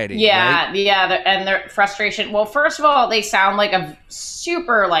anxiety. Yeah, right? yeah, and their frustration. Well, first of all, they sound like a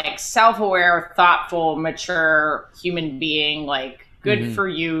super self-aware, thoughtful, mature human being. Like, good for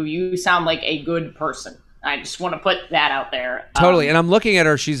you. You sound like a good person. I just want to put that out there. Totally. And I'm looking at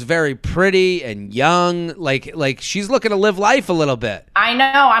her. She's very pretty and young. Like she's looking to live life a little bit. I know.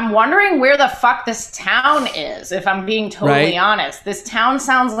 I'm wondering where the fuck this town is, if I'm being totally honest. This town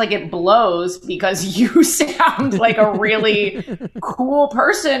sounds like it blows because you sound like a really cool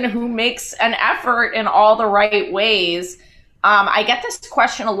person who makes an effort in all the right ways. I get this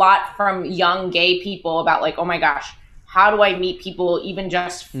question a lot from young gay people about like, oh my gosh, how do I meet people, even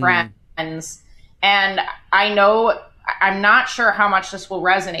just friends? And I know, I'm not sure how much this will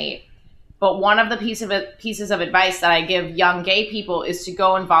resonate, but one of the pieces of advice that I give young gay people is to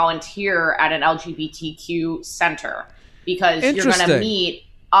go and volunteer at an LGBTQ center, because you're going to meet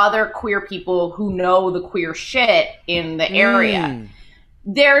other queer people who know the queer shit in the area.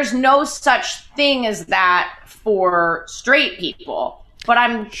 There's no such thing as that for straight people. But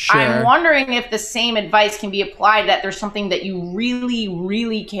I'm wondering if the same advice can be applied, that there's something that you really,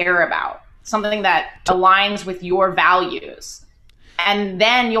 really care about. Something that aligns with your values. And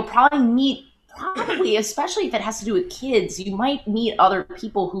then you'll probably especially if it has to do with kids, you might meet other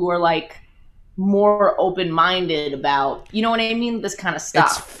people who are like more open-minded about, you know what I mean? This kind of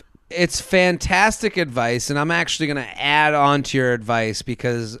stuff. It's fantastic advice. And I'm actually going to add on to your advice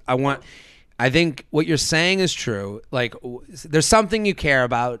because I think what you're saying is true. Like, there's something you care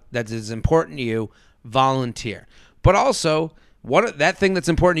about that is important to you, volunteer. But also, that thing that's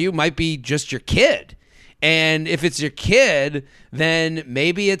important to you might be just your kid. And if it's your kid, then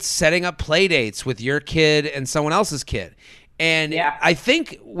maybe it's setting up play dates with your kid and someone else's kid. And I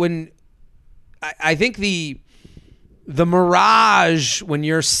think the mirage when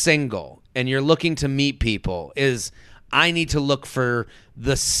you're single and you're looking to meet people is, I need to look for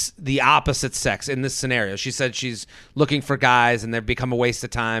the opposite sex in this scenario. She said she's looking for guys and they become a waste of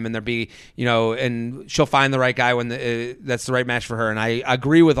time, and and she'll find the right guy when that's the right match for her. And I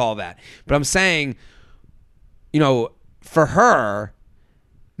agree with all that. But I'm saying, for her,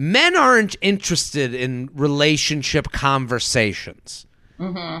 men aren't interested in relationship conversations.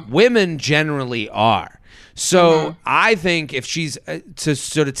 Women generally are. So I think if she's to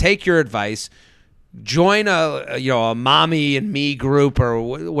sort of take your advice, join a mommy and me group or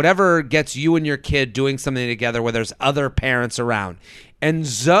whatever gets you and your kid doing something together where there's other parents around, and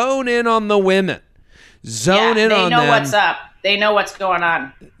zone in on the women. Zone in on them. They know what's up. They know what's going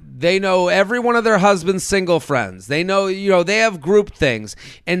on. They know every one of their husband's single friends. They know, they have group things.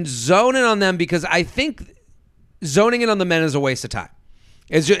 And zone in on them, because I think zoning in on the men is a waste of time.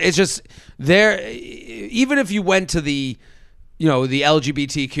 It's just there. Even if you went to the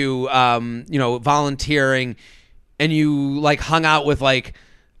LGBTQ, volunteering, and you like hung out with like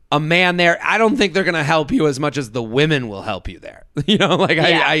a man there, I don't think they're going to help you as much as the women will help you there.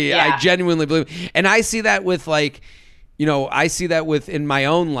 I genuinely believe. And I see that with like, in my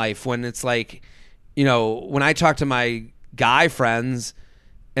own life when it's like, when I talk to my guy friends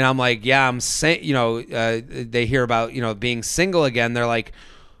and I'm like, yeah, I'm saying, they hear about, being single again. They're like,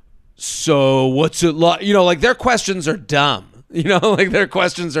 so what's it like? Like their questions are dumb, like their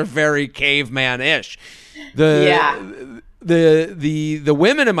questions are very caveman-ish. The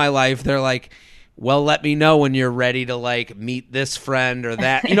women in my life, they're like, well, let me know when you're ready to like meet this friend or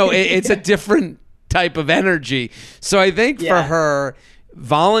that, it's a different type of energy. So I think for her,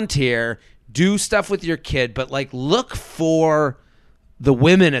 volunteer, do stuff with your kid, but like look for the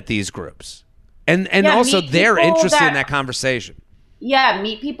women at these groups, and also they're interested in that conversation. Yeah,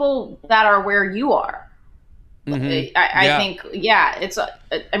 meet people that are where you are. Mm-hmm. I think it's.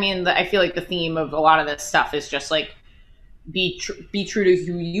 I feel like the theme of a lot of this stuff is just like be true to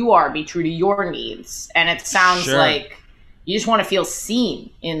who you are, be true to your needs, and it sounds like you just want to feel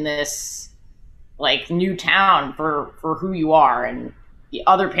seen in this like new town for who you are, and the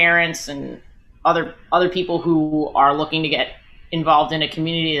other parents and other people who are looking to get involved in a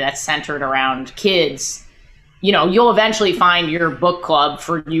community that's centered around kids. You'll eventually find your book club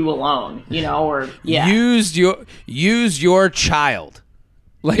for you alone, use your child.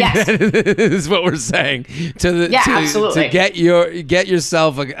 Like that is what we're saying absolutely. To get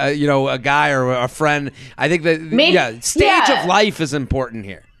yourself a guy or a friend. I think that stage of life is important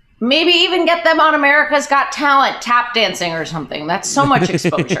here. Maybe even get them on America's Got Talent, tap dancing or something. That's so much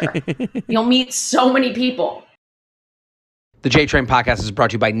exposure. You'll meet so many people. The J-Train podcast is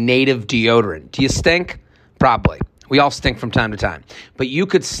brought to you by Native Deodorant. Do you stink? Probably. We all stink from time to time. But you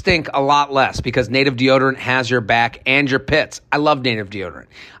could stink a lot less because Native Deodorant has your back and your pits. I love Native Deodorant.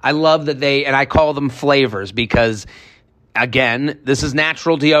 I love that and I call them flavors because, again, this is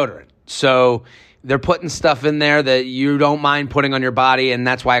natural deodorant. So they're putting stuff in there that you don't mind putting on your body, and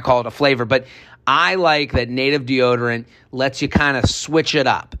that's why I call it a flavor. But I like that Native Deodorant lets you kind of switch it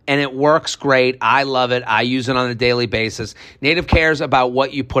up, and it works great. I love it. I use it on a daily basis. Native cares about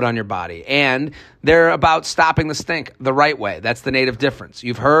what you put on your body, and they're about stopping the stink the right way. That's the Native difference.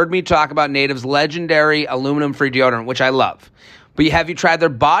 You've heard me talk about Native's legendary aluminum-free deodorant, which I love. But have you tried their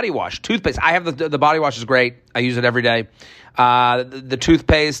body wash? Toothpaste. I have the body wash is great. I use it every day. The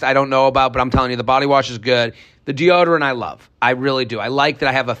toothpaste I don't know about, but I'm telling you, the body wash is good. The deodorant I love. I really do. I like that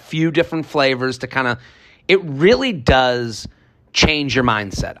I have a few different flavors to kind of, it really does change your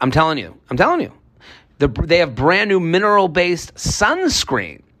mindset. I'm telling you. They have brand new mineral-based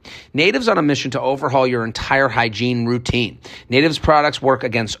sunscreen. Native's on a mission to overhaul your entire hygiene routine. Native's products work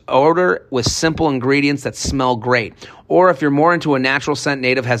against odor with simple ingredients that smell great. Or if you're more into a natural scent,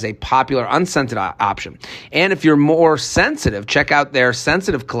 Native has a popular unscented option. And if you're more sensitive, check out their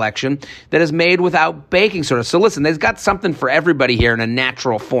sensitive collection that is made without baking soda. So listen, they've got something for everybody here in a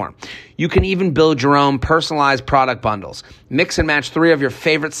natural form. You can even build your own personalized product bundles. Mix and match 3 of your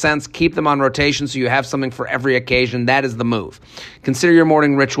favorite scents. Keep them on rotation so you have something for every occasion. That is the move. Consider your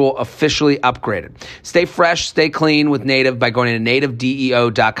morning ritual officially upgraded. Stay fresh, stay clean with Native by going to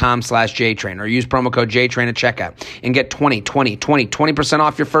nativedeo.com/JTrain or use promo code JTrain at checkout and get 20%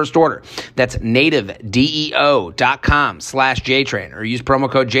 off your first order. That's nativedeo.com/JTrain or use promo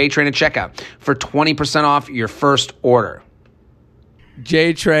code JTrain at checkout for 20% off your first order.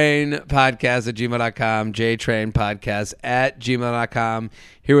 JTrainPodcast@gmail.com, JTrainPodcast@gmail.com.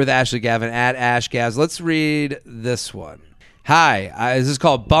 Here with Ashley Gavin at AshGavs. Let's read this one. Hi, this is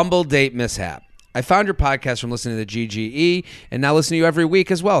called Bumble Date Mishap. I found your podcast from listening to the GGE and now listen to you every week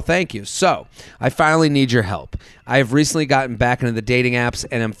as well. Thank you. So, I finally need your help. I have recently gotten back into the dating apps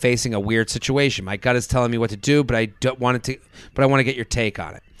and I'm facing a weird situation. My gut is telling me what to do, but I want to get your take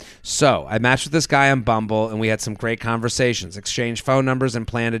on it. So, I matched with this guy on Bumble, and we had some great conversations, exchanged phone numbers, and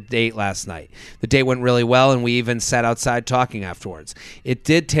planned a date last night. The date went really well, and we even sat outside talking afterwards. It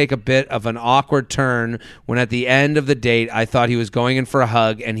did take a bit of an awkward turn when at the end of the date, I thought he was going in for a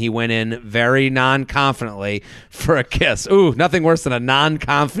hug, and he went in very non-confidently for a kiss. Ooh, nothing worse than a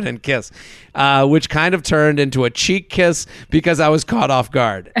non-confident kiss, which kind of turned into a cheek kiss because I was caught off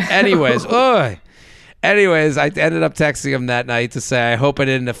guard. Anyways, Anyways, I ended up texting him that night to say I hope I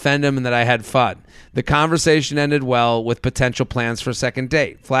didn't offend him and that I had fun. The conversation ended well with potential plans for a second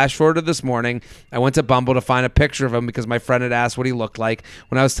date. Flash forward to this morning, I went to Bumble to find a picture of him because my friend had asked what he looked like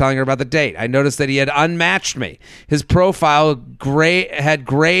when I was telling her about the date. I noticed that he had unmatched me. His profile had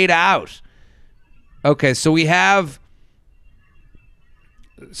grayed out. Okay, so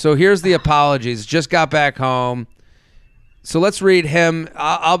here's the apologies. Just got back home. So let's read him.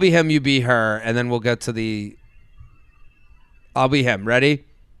 I'll be him, you be her, and then we'll get to the... I'll be him. Ready?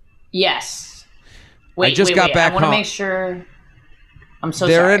 Yes. Wait, got back home. I want to make sure... I'm so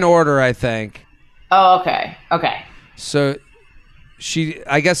They're sorry. in order, I think. Oh, okay. Okay. So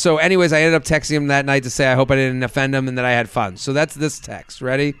I guess so. Anyways, I ended up texting him that night to say I hope I didn't offend him and that I had fun. So that's this text.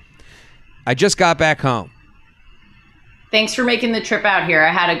 Ready? I just got back home. Thanks for making the trip out here.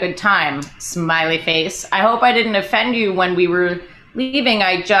 I had a good time. Smiley face. I hope I didn't offend you when we were leaving.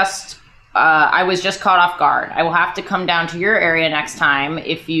 I was just caught off guard. I will have to come down to your area next time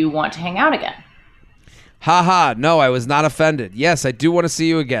if you want to hang out again. Haha, no, I was not offended. Yes, I do want to see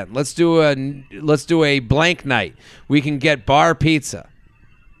you again. Let's do a blank night. We can get bar pizza.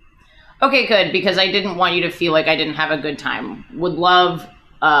 Okay, good, because I didn't want you to feel like I didn't have a good time. Would love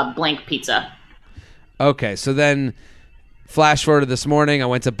blank pizza. Okay, so then flash forward to this morning. I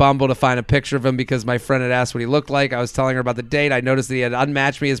went to Bumble to find a picture of him because my friend had asked what he looked like. I was telling her about the date. I noticed that he had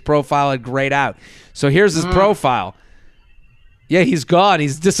unmatched me. His profile had grayed out. So here's his profile. Yeah, he's gone.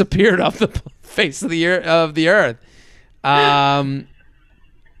 He's disappeared off the face of the earth.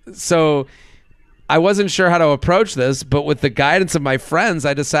 So I wasn't sure how to approach this, but with the guidance of my friends,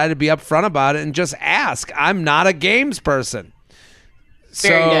 I decided to be upfront about it and just ask. I'm not a games person.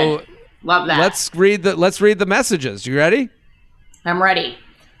 Very good. Love that. Let's read the messages. You ready? I'm ready.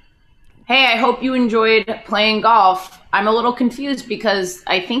 Hey, I hope you enjoyed playing golf. I'm a little confused because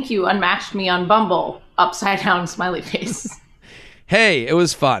I think you unmatched me on Bumble. Upside down smiley face. Hey, it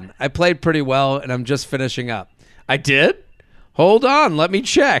was fun. I played pretty well, and I'm just finishing up. I did? Hold on, let me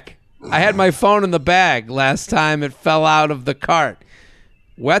check. I had my phone in the bag last time it fell out of the cart.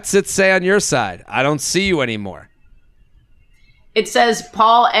 What's it say on your side? I don't see you anymore. It says,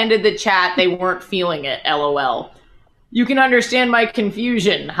 Paul ended the chat. They weren't feeling it. LOL. You can understand my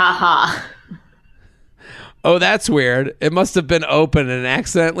confusion. Haha. Oh, that's weird. It must have been open and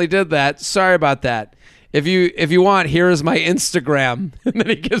accidentally did that. Sorry about that. If you want, here is my Instagram. And then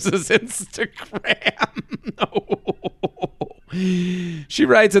he gives us Instagram. She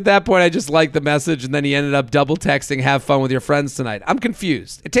writes, at that point, I just liked the message, and then he ended up double texting, have fun with your friends tonight. I'm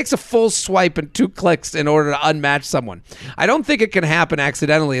confused. It takes a full swipe and 2 clicks in order to unmatch someone. I don't think it can happen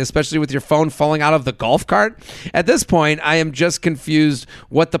accidentally, especially with your phone falling out of the golf cart. At this point, I am just confused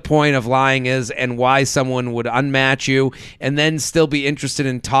what the point of lying is and why someone would unmatch you and then still be interested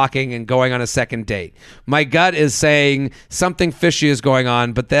in talking and going on a second date. My gut is saying something fishy is going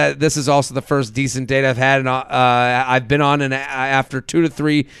on, but this is also the first decent date I've had, and I've been on an after 2 to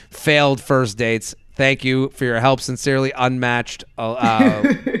 3 failed first dates. Thank you for your help. Sincerely, unmatched.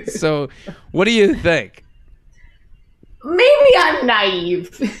 So, what do you think? Maybe I'm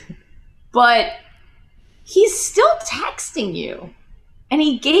naive, but he's still texting you, and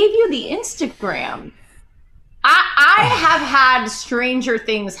he gave you the Instagram. I have had stranger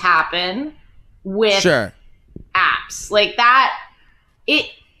things happen with apps like that.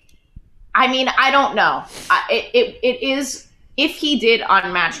 I mean, I don't know. It is, if he did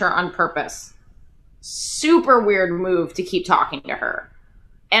unmatch her on purpose, super weird move to keep talking to her.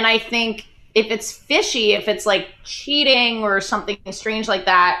 And I think if it's fishy, if it's like cheating or something strange like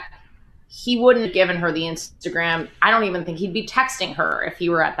that, he wouldn't have given her the Instagram. I don't even think he'd be texting her if he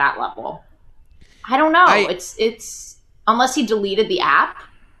were at that level. I don't know. It's unless he deleted the app.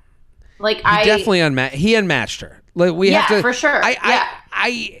 Like definitely unmatched her. Like we have to, for sure.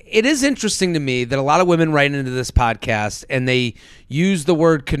 It is interesting to me that a lot of women write into this podcast and they use the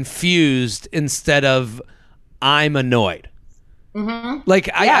word confused instead of I'm annoyed. Mm-hmm. Like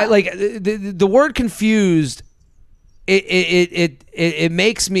I like the word confused. It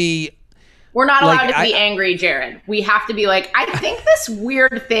makes me. We're not allowed to be angry, Jared. We have to be like, I think this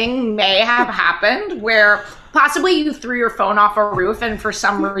weird thing may have happened where possibly you threw your phone off a roof and for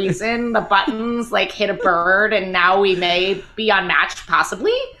some reason the buttons like hit a bird and now we may be unmatched,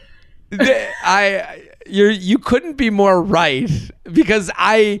 possibly. You couldn't be more right because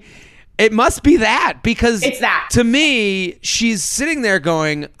it must be that because it's that. To me, she's sitting there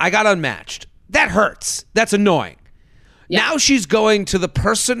going, I got unmatched. That hurts. That's annoying. Yeah. Now she's going to the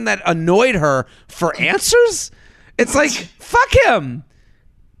person that annoyed her for answers? It's like, fuck him.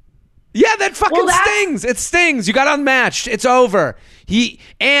 Yeah, that fucking stings. It stings. You got unmatched. It's over.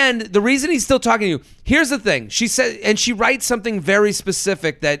 And the reason he's still talking to you, here's the thing. She said, and she writes something very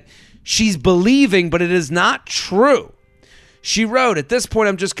specific that she's believing, but it is not true. She wrote, at this point,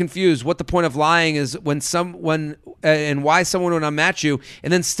 I'm just confused. What the point of lying is and why someone would unmatch you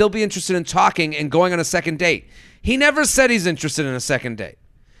and then still be interested in talking and going on a second date. He never said he's interested in a second date.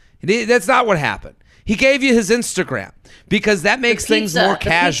 That's not what happened. He gave you his Instagram because that makes things more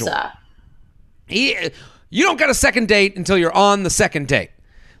casual. You don't get a second date until you're on the second date.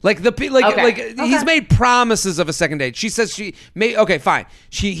 He's made promises of a second date. She says fine.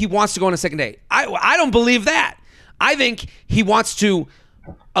 He wants to go on a second date. I don't believe that. I think he wants to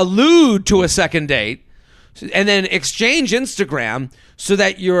allude to a second date and then exchange Instagram so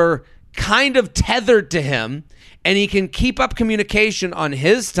that you're kind of tethered to him and he can keep up communication on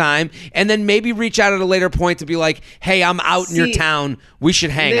his time and then maybe reach out at a later point to be like, hey, I'm out in your town. We should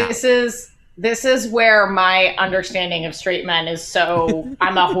hang out. This is where my understanding of straight men is so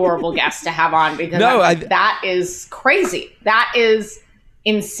I'm a horrible guest to have on because that is crazy. That is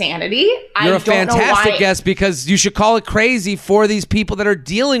insanity. You're a fantastic guest because you should call it crazy for these people that are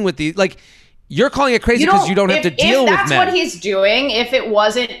dealing with these. Like, you're calling it crazy because you don't have to deal with men. If that's what he's doing, if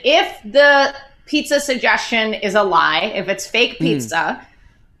the pizza suggestion is a lie, if it's fake pizza,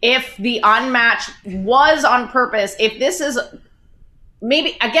 if the unmatched was on purpose, if this is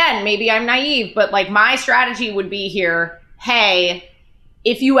maybe I'm naive, but like my strategy would be here, hey,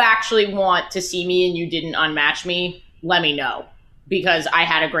 if you actually want to see me and you didn't unmatch me, let me know. Because I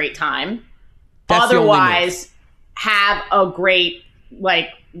had a great time. That's otherwise, have a great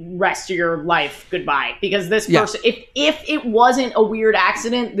rest of your life. Goodbye. Because this person, if it wasn't a weird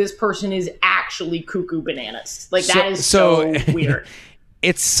accident, this person is actually cuckoo bananas. That is so weird.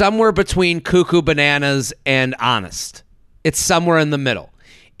 It's somewhere between cuckoo bananas and honest. It's somewhere in the middle.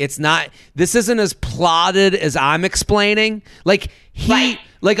 It's not. This isn't as plotted as I'm explaining. A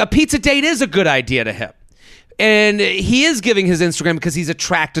pizza date is a good idea to him. And he is giving his Instagram because he's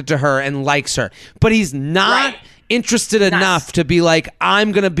attracted to her and likes her. But he's not interested enough to be like,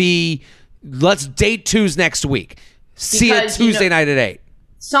 I'm going to be, let's date twos next week. See you Tuesday night at 8.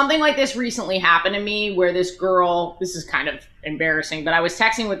 Something like this recently happened to me where this girl, this is kind of embarrassing, but I was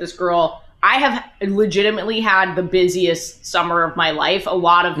texting with this girl. I have legitimately had the busiest summer of my life. A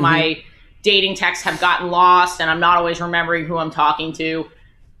lot of my dating texts have gotten lost and I'm not always remembering who I'm talking to.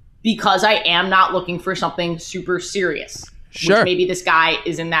 Because I am not looking for something super serious. Sure. Which maybe this guy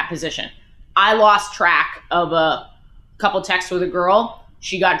is in that position. I lost track of a couple texts with a girl.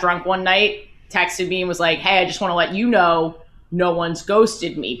 She got drunk one night, texted me and was like, hey, I just want to let you know no one's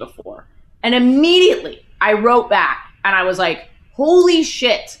ghosted me before. And immediately I wrote back and I was like, holy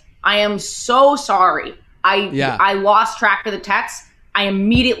shit, I am so sorry. I lost track of the text. I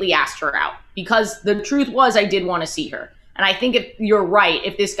immediately asked her out because the truth was I did want to see her. And I think if you're right,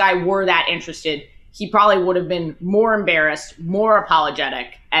 if this guy were that interested, he probably would have been more embarrassed, more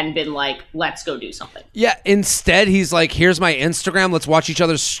apologetic, and been like, let's go do something. Yeah, instead, he's like, here's my Instagram. Let's watch each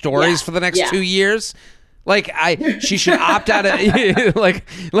other's stories for the next 2 years. She should opt out of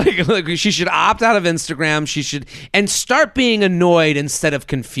she should opt out of Instagram. She should and start being annoyed instead of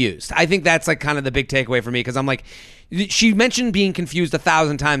confused. I think that's kind of the big takeaway for me because I'm like, she mentioned being confused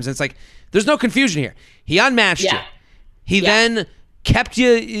 1,000 times, and it's like, there's no confusion here. He unmatched you. He then kept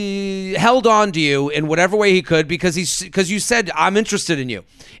you, held on to you in whatever way he could because you said, I'm interested in you.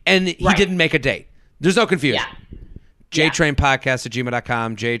 And he didn't make a date. There's no confusion.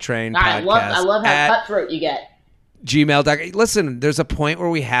 JTrainPodcast@gmail.com. JTrainPodcast. I love how cutthroat you get. Gmail.com. Listen, there's a point where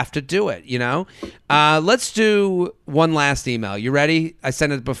we have to do it, Let's do one last email. You ready? I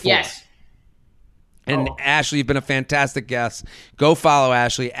sent it before. Yes. And Ashley, you've been a fantastic guest. Go follow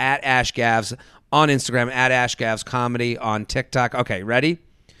Ashley at AshGavs on Instagram, at AshGavs Comedy on TikTok. Okay, ready?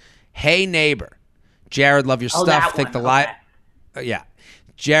 Hey, neighbor. Jared, love your stuff. Think the live...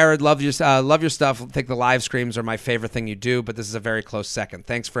 Jared, love your stuff. Think the live streams are my favorite thing you do, but this is a very close second.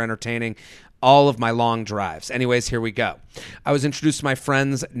 Thanks for entertaining all of my long drives. Anyways, here we go. I was introduced to my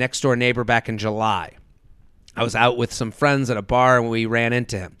friend's next-door neighbor back in July. I was out with some friends at a bar and we ran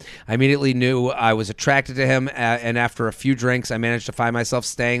into him. I immediately knew I was attracted to him, and after a few drinks, I managed to find myself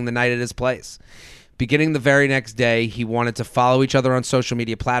staying the night at his place. Beginning the very next day, he wanted to follow each other on social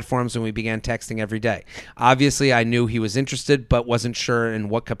media platforms, and we began texting every day. Obviously, I knew he was interested, but wasn't sure in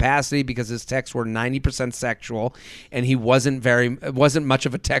what capacity because his texts were 90% sexual, and he wasn't much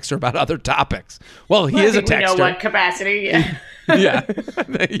of a texter about other topics. Well, he is a texter. We know what capacity. Yeah.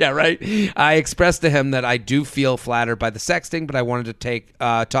 Yeah, right. I expressed to him that I do feel flattered by the sexting, but I wanted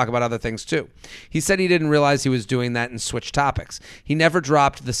to talk about other things too. He said he didn't realize he was doing that and switched topics. He never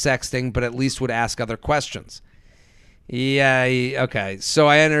dropped the sexting, but at least would ask other questions. Yeah, okay. So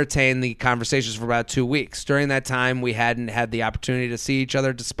I entertained the conversations for about 2 weeks. During that time, we hadn't had the opportunity to see each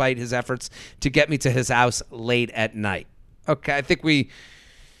other despite his efforts to get me to his house late at night. Okay, I think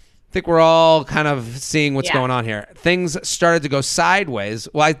we're all kind of seeing what's going on here. Things started to go sideways.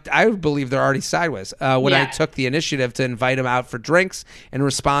 Well, I believe they're already sideways. When I took the initiative to invite him out for drinks, and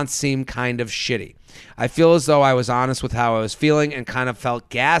response seemed kind of shitty. I feel as though I was honest with how I was feeling and kind of felt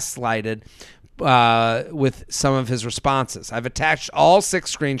gaslighted with some of his responses. I've attached all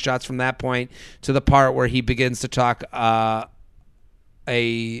 6 screenshots from that point to the part where he begins to talk a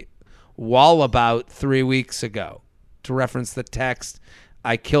wall about 3 weeks ago. To reference the text,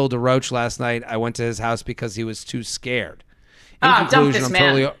 I killed a roach last night. I went to his house because he was too scared. Dump this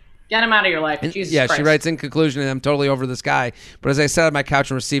man. Get him out of your life. Jesus Christ. She writes, in conclusion, I'm totally over this guy. But as I sat on my couch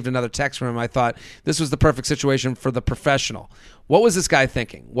and received another text from him, I thought this was the perfect situation for the professional. What was this guy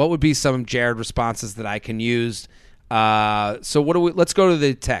thinking? What would be some Jared responses that I can use? So let's go to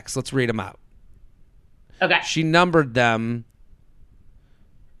the text. Let's read them out. Okay. She numbered them.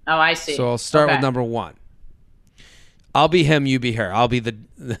 Oh, I see. So I'll start with number 1. I'll be him, you be her. I'll be the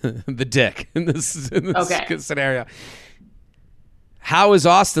dick in this scenario. How is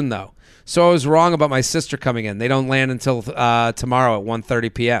Austin, though? So I was wrong about my sister coming in. They don't land until tomorrow at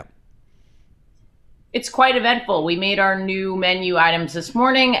 1:30 p.m. It's quite eventful. We made our new menu items this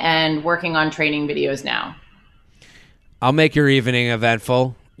morning and working on training videos now. I'll make your evening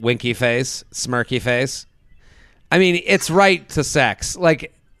eventful. Winky face, smirky face. I mean, it's right to sex.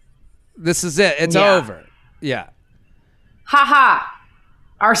 Like, this is it. It's over. Yeah. Ha.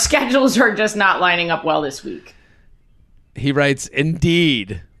 Our schedules are just not lining up well this week. He writes,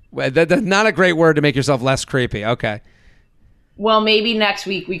 indeed. That's not a great word to make yourself less creepy. Okay. Well, maybe next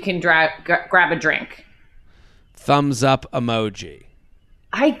week we can grab a drink. Thumbs up emoji.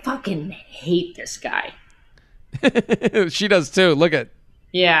 I fucking hate this guy. She does too. Look at.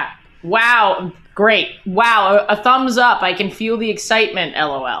 Yeah. Wow. Great. Wow. A thumbs up. I can feel the excitement.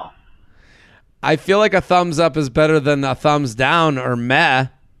 LOL. I feel like a thumbs up is better than a thumbs down or meh.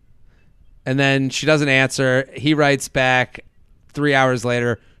 And then she doesn't answer. He writes back 3 hours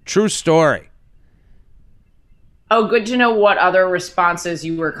later, true story. Oh, good to know what other responses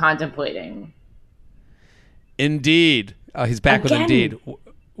you were contemplating. Indeed. Oh, he's back with indeed.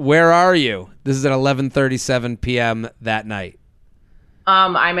 Where are you? This is at 11:37 p.m. that night.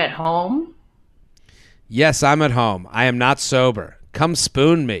 I'm at home. Yes, I'm at home. I am not sober. Come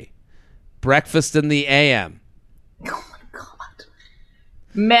spoon me. Breakfast in the AM. Oh my God.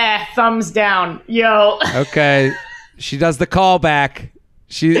 Meh, thumbs down. Yo. Okay. She does the callback.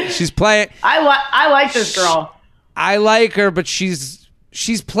 She's playing. I like this girl. I like her, but she's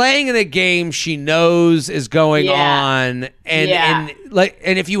playing in a game she knows is going on, and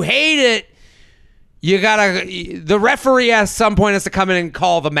if you hate it, the referee at some point has to come in and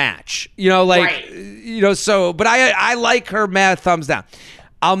call the match. So, but I like her. Mad thumbs down.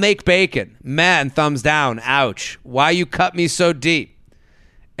 I'll make bacon. Man, thumbs down. Ouch. Why you cut me so deep?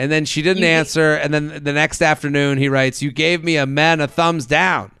 And then she didn't answer. And then the next afternoon he writes, you gave me a thumbs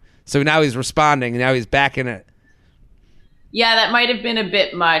down. So now he's responding. Now he's back in it. Yeah, that might have been a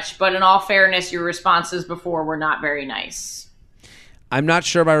bit much. But in all fairness, your responses before were not very nice. I'm not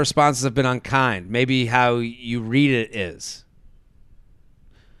sure my responses have been unkind. Maybe how you read it is.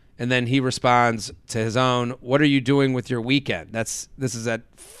 And then he responds to his own, what are you doing with your weekend? This is at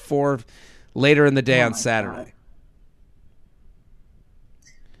 4 later in the day on Saturday. God.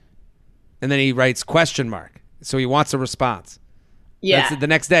 And then he writes question mark. So he wants a response. Yeah. That's the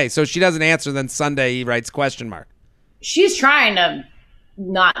next day. So she doesn't answer. Then Sunday he writes question mark. She's trying to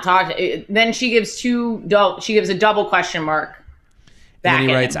not talk. Then she gives a double question mark. And then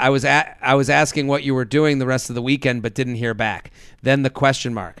he writes, I was asking what you were doing the rest of the weekend, but didn't hear back. Then the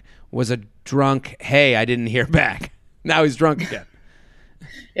question mark was a drunk. Hey, I didn't hear back. Now he's drunk again.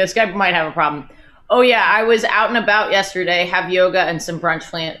 Yeah, this guy might have a problem. Oh yeah, I was out and about yesterday. Have yoga and some brunch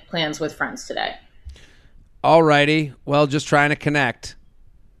plans with friends today. Alrighty. Well, just trying to connect.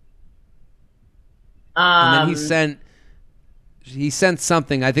 And then he sent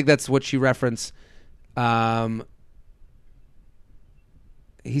something. I think that's what she referenced.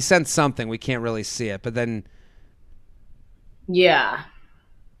 He sent something. We can't really see it, but then. Yeah,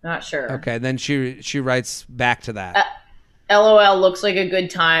 not sure. Okay, then she writes back to that. LOL, looks like a good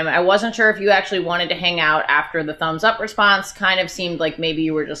time. I wasn't sure if you actually wanted to hang out after the thumbs up response. Kind of seemed like maybe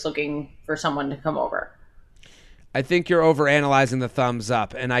you were just looking for someone to come over. I think you're overanalyzing the thumbs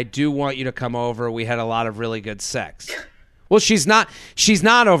up, and I do want you to come over. We had a lot of really good sex. Well, she's not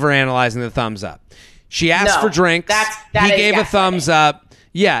overanalyzing the thumbs up. She asked for drinks. He gave a thumbs up.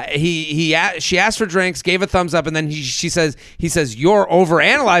 Yeah, she asked for drinks, gave a thumbs up, and then he says you're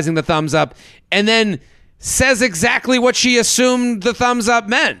overanalyzing the thumbs up, and then says exactly what she assumed the thumbs up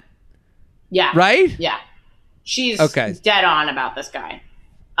meant. Yeah. Right? Yeah. She's dead on about this guy.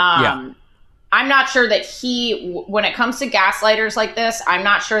 I'm not sure that when it comes to gaslighters like this, I'm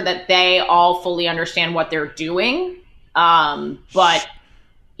not sure that they all fully understand what they're doing. But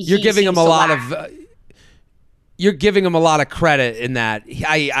you're giving him a lot of you're giving him a lot of credit in that.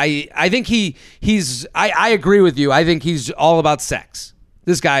 I think I agree with you. I think he's all about sex.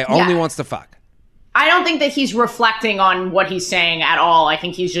 This guy only wants to fuck. I don't think that he's reflecting on what he's saying at all. I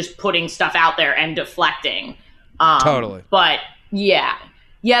think he's just putting stuff out there and deflecting. Totally. But yeah,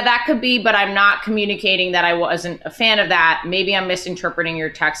 that could be, but I'm not communicating that I wasn't a fan of that. Maybe I'm misinterpreting your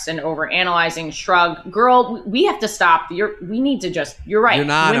text and overanalyzing. Shrug. Girl, we have to stop. You're right.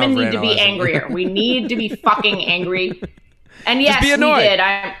 Women need to be angrier. We need to be fucking angry. And yes, we did.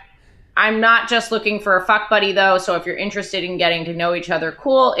 I'm not just looking for a fuck buddy, though, so if you're interested in getting to know each other,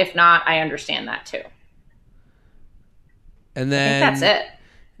 cool. If not, I understand that, too. And then I think that's it.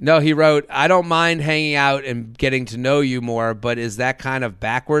 No, he wrote, I don't mind hanging out and getting to know you more, but is that kind of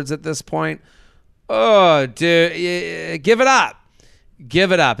backwards at this point? Oh, dude, give it up.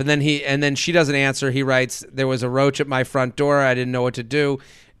 Give it up. And then she doesn't answer. He writes, there was a roach at my front door. I didn't know what to do.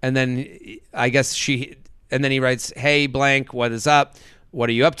 And then then he writes, hey, blank, what is up? What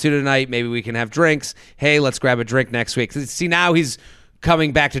are you up to tonight? Maybe we can have drinks. Hey, let's grab a drink next week. See, now he's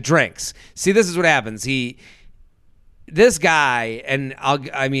coming back to drinks. See, this is what happens. This guy, and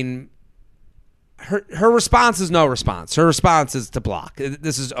her response is no response. Her response is to block.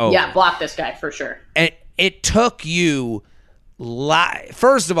 This is over. Yeah, block this guy for sure. And it took you.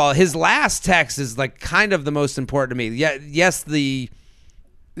 First of all, his last text is like kind of the most important to me. Yeah, yes, the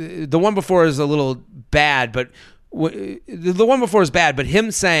one before is a little bad, but. The one before is bad, but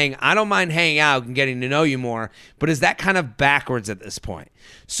him saying, I don't mind hanging out and getting to know you more, but is that kind of backwards at this point?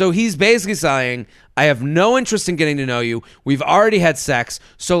 So he's basically saying, I have no interest in getting to know you. We've already had sex,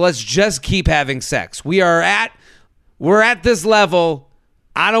 so let's just keep having sex. We're at this level.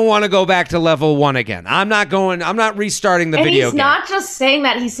 I don't want to go back to level 1 again. I'm not restarting the video game. And he's not just saying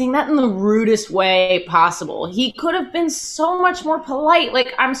that. He's saying that in the rudest way possible. He could have been so much more polite.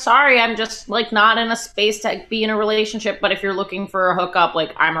 Like, I'm sorry, I'm just, like, not in a space to be in a relationship, but if you're looking for a hookup,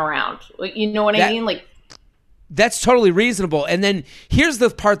 like, I'm around. Like, you know what I mean? Like, that's totally reasonable. And then here's the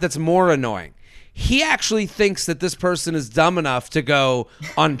part that's more annoying. He actually thinks that this person is dumb enough to go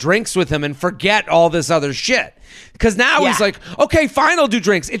on drinks with him and forget all this other shit. Because now he's like, okay, fine, I'll do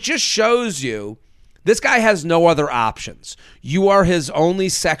drinks. It just shows you this guy has no other options. You are his only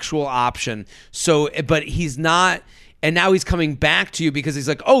sexual option. So, but he's not, and now he's coming back to you because he's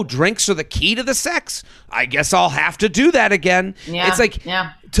like, oh, drinks are the key to the sex? I guess I'll have to do that again. Yeah, it's like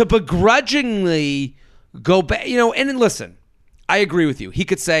to begrudgingly go back, and then listen. I agree with you. He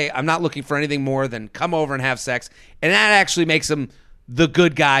could say, I'm not looking for anything more than come over and have sex. And that actually makes him the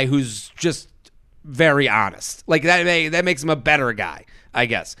good guy who's just very honest. Like that makes him a better guy, I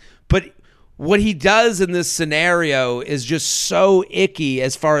guess. But what he does in this scenario is just so icky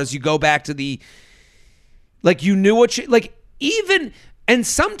as far as you go back to the, like, you knew what you, like, even, and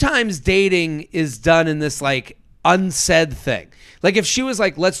sometimes dating is done in this, like, unsaid thing. Like if she was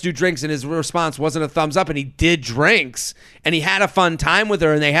like, let's do drinks, and his response wasn't a thumbs up, and he did drinks and he had a fun time with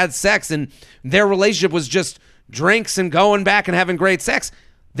her and they had sex and their relationship was just drinks and going back and having great sex,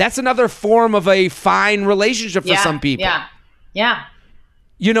 that's another form of a fine relationship for some people. Yeah.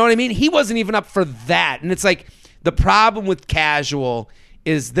 You know what I mean? He wasn't even up for that. And it's like the problem with casual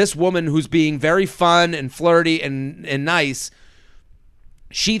is this woman who's being very fun and flirty and nice,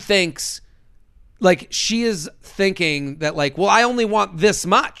 she thinks, like, she is thinking that, like, well, I only want this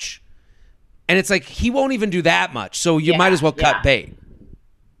much. And it's like, he won't even do that much. So you might as well cut bait.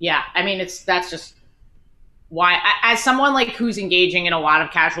 Yeah. I mean, that's just why, as someone, like, who's engaging in a lot of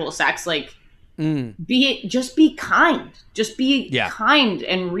casual sex, like, just be kind. Just be kind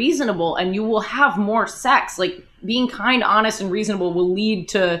and reasonable, and you will have more sex. Like, being kind, honest, and reasonable will lead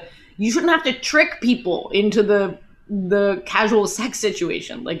to, you shouldn't have to trick people into the casual sex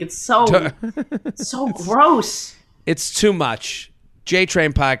situation. Like, it's so gross. It's too much.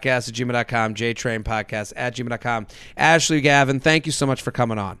 JTrainPodcast@gmail.com, JTrainPodcast@gmail.com. Ashley, Gavin, thank you so much for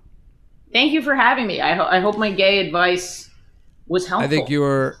coming on. Thank you for having me. I hope my gay advice was helpful. I think you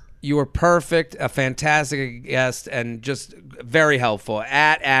were You were perfect, a fantastic guest, and just very helpful.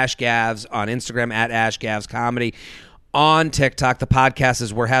 At Ash Gavs on Instagram, at Ash Gavs Comedy. On TikTok, the podcast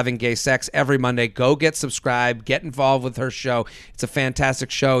is We're Having Gay Sex every Monday. Go get subscribed, get involved with her show. It's a fantastic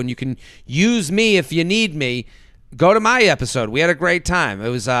show, and you can use me if you need me. Go to my episode. We had a great time. It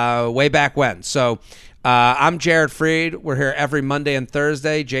was way back when. So I'm Jared Freed. We're here every Monday and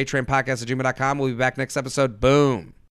Thursday. JTrainPodcast@gmail.com. We'll be back next episode. Boom.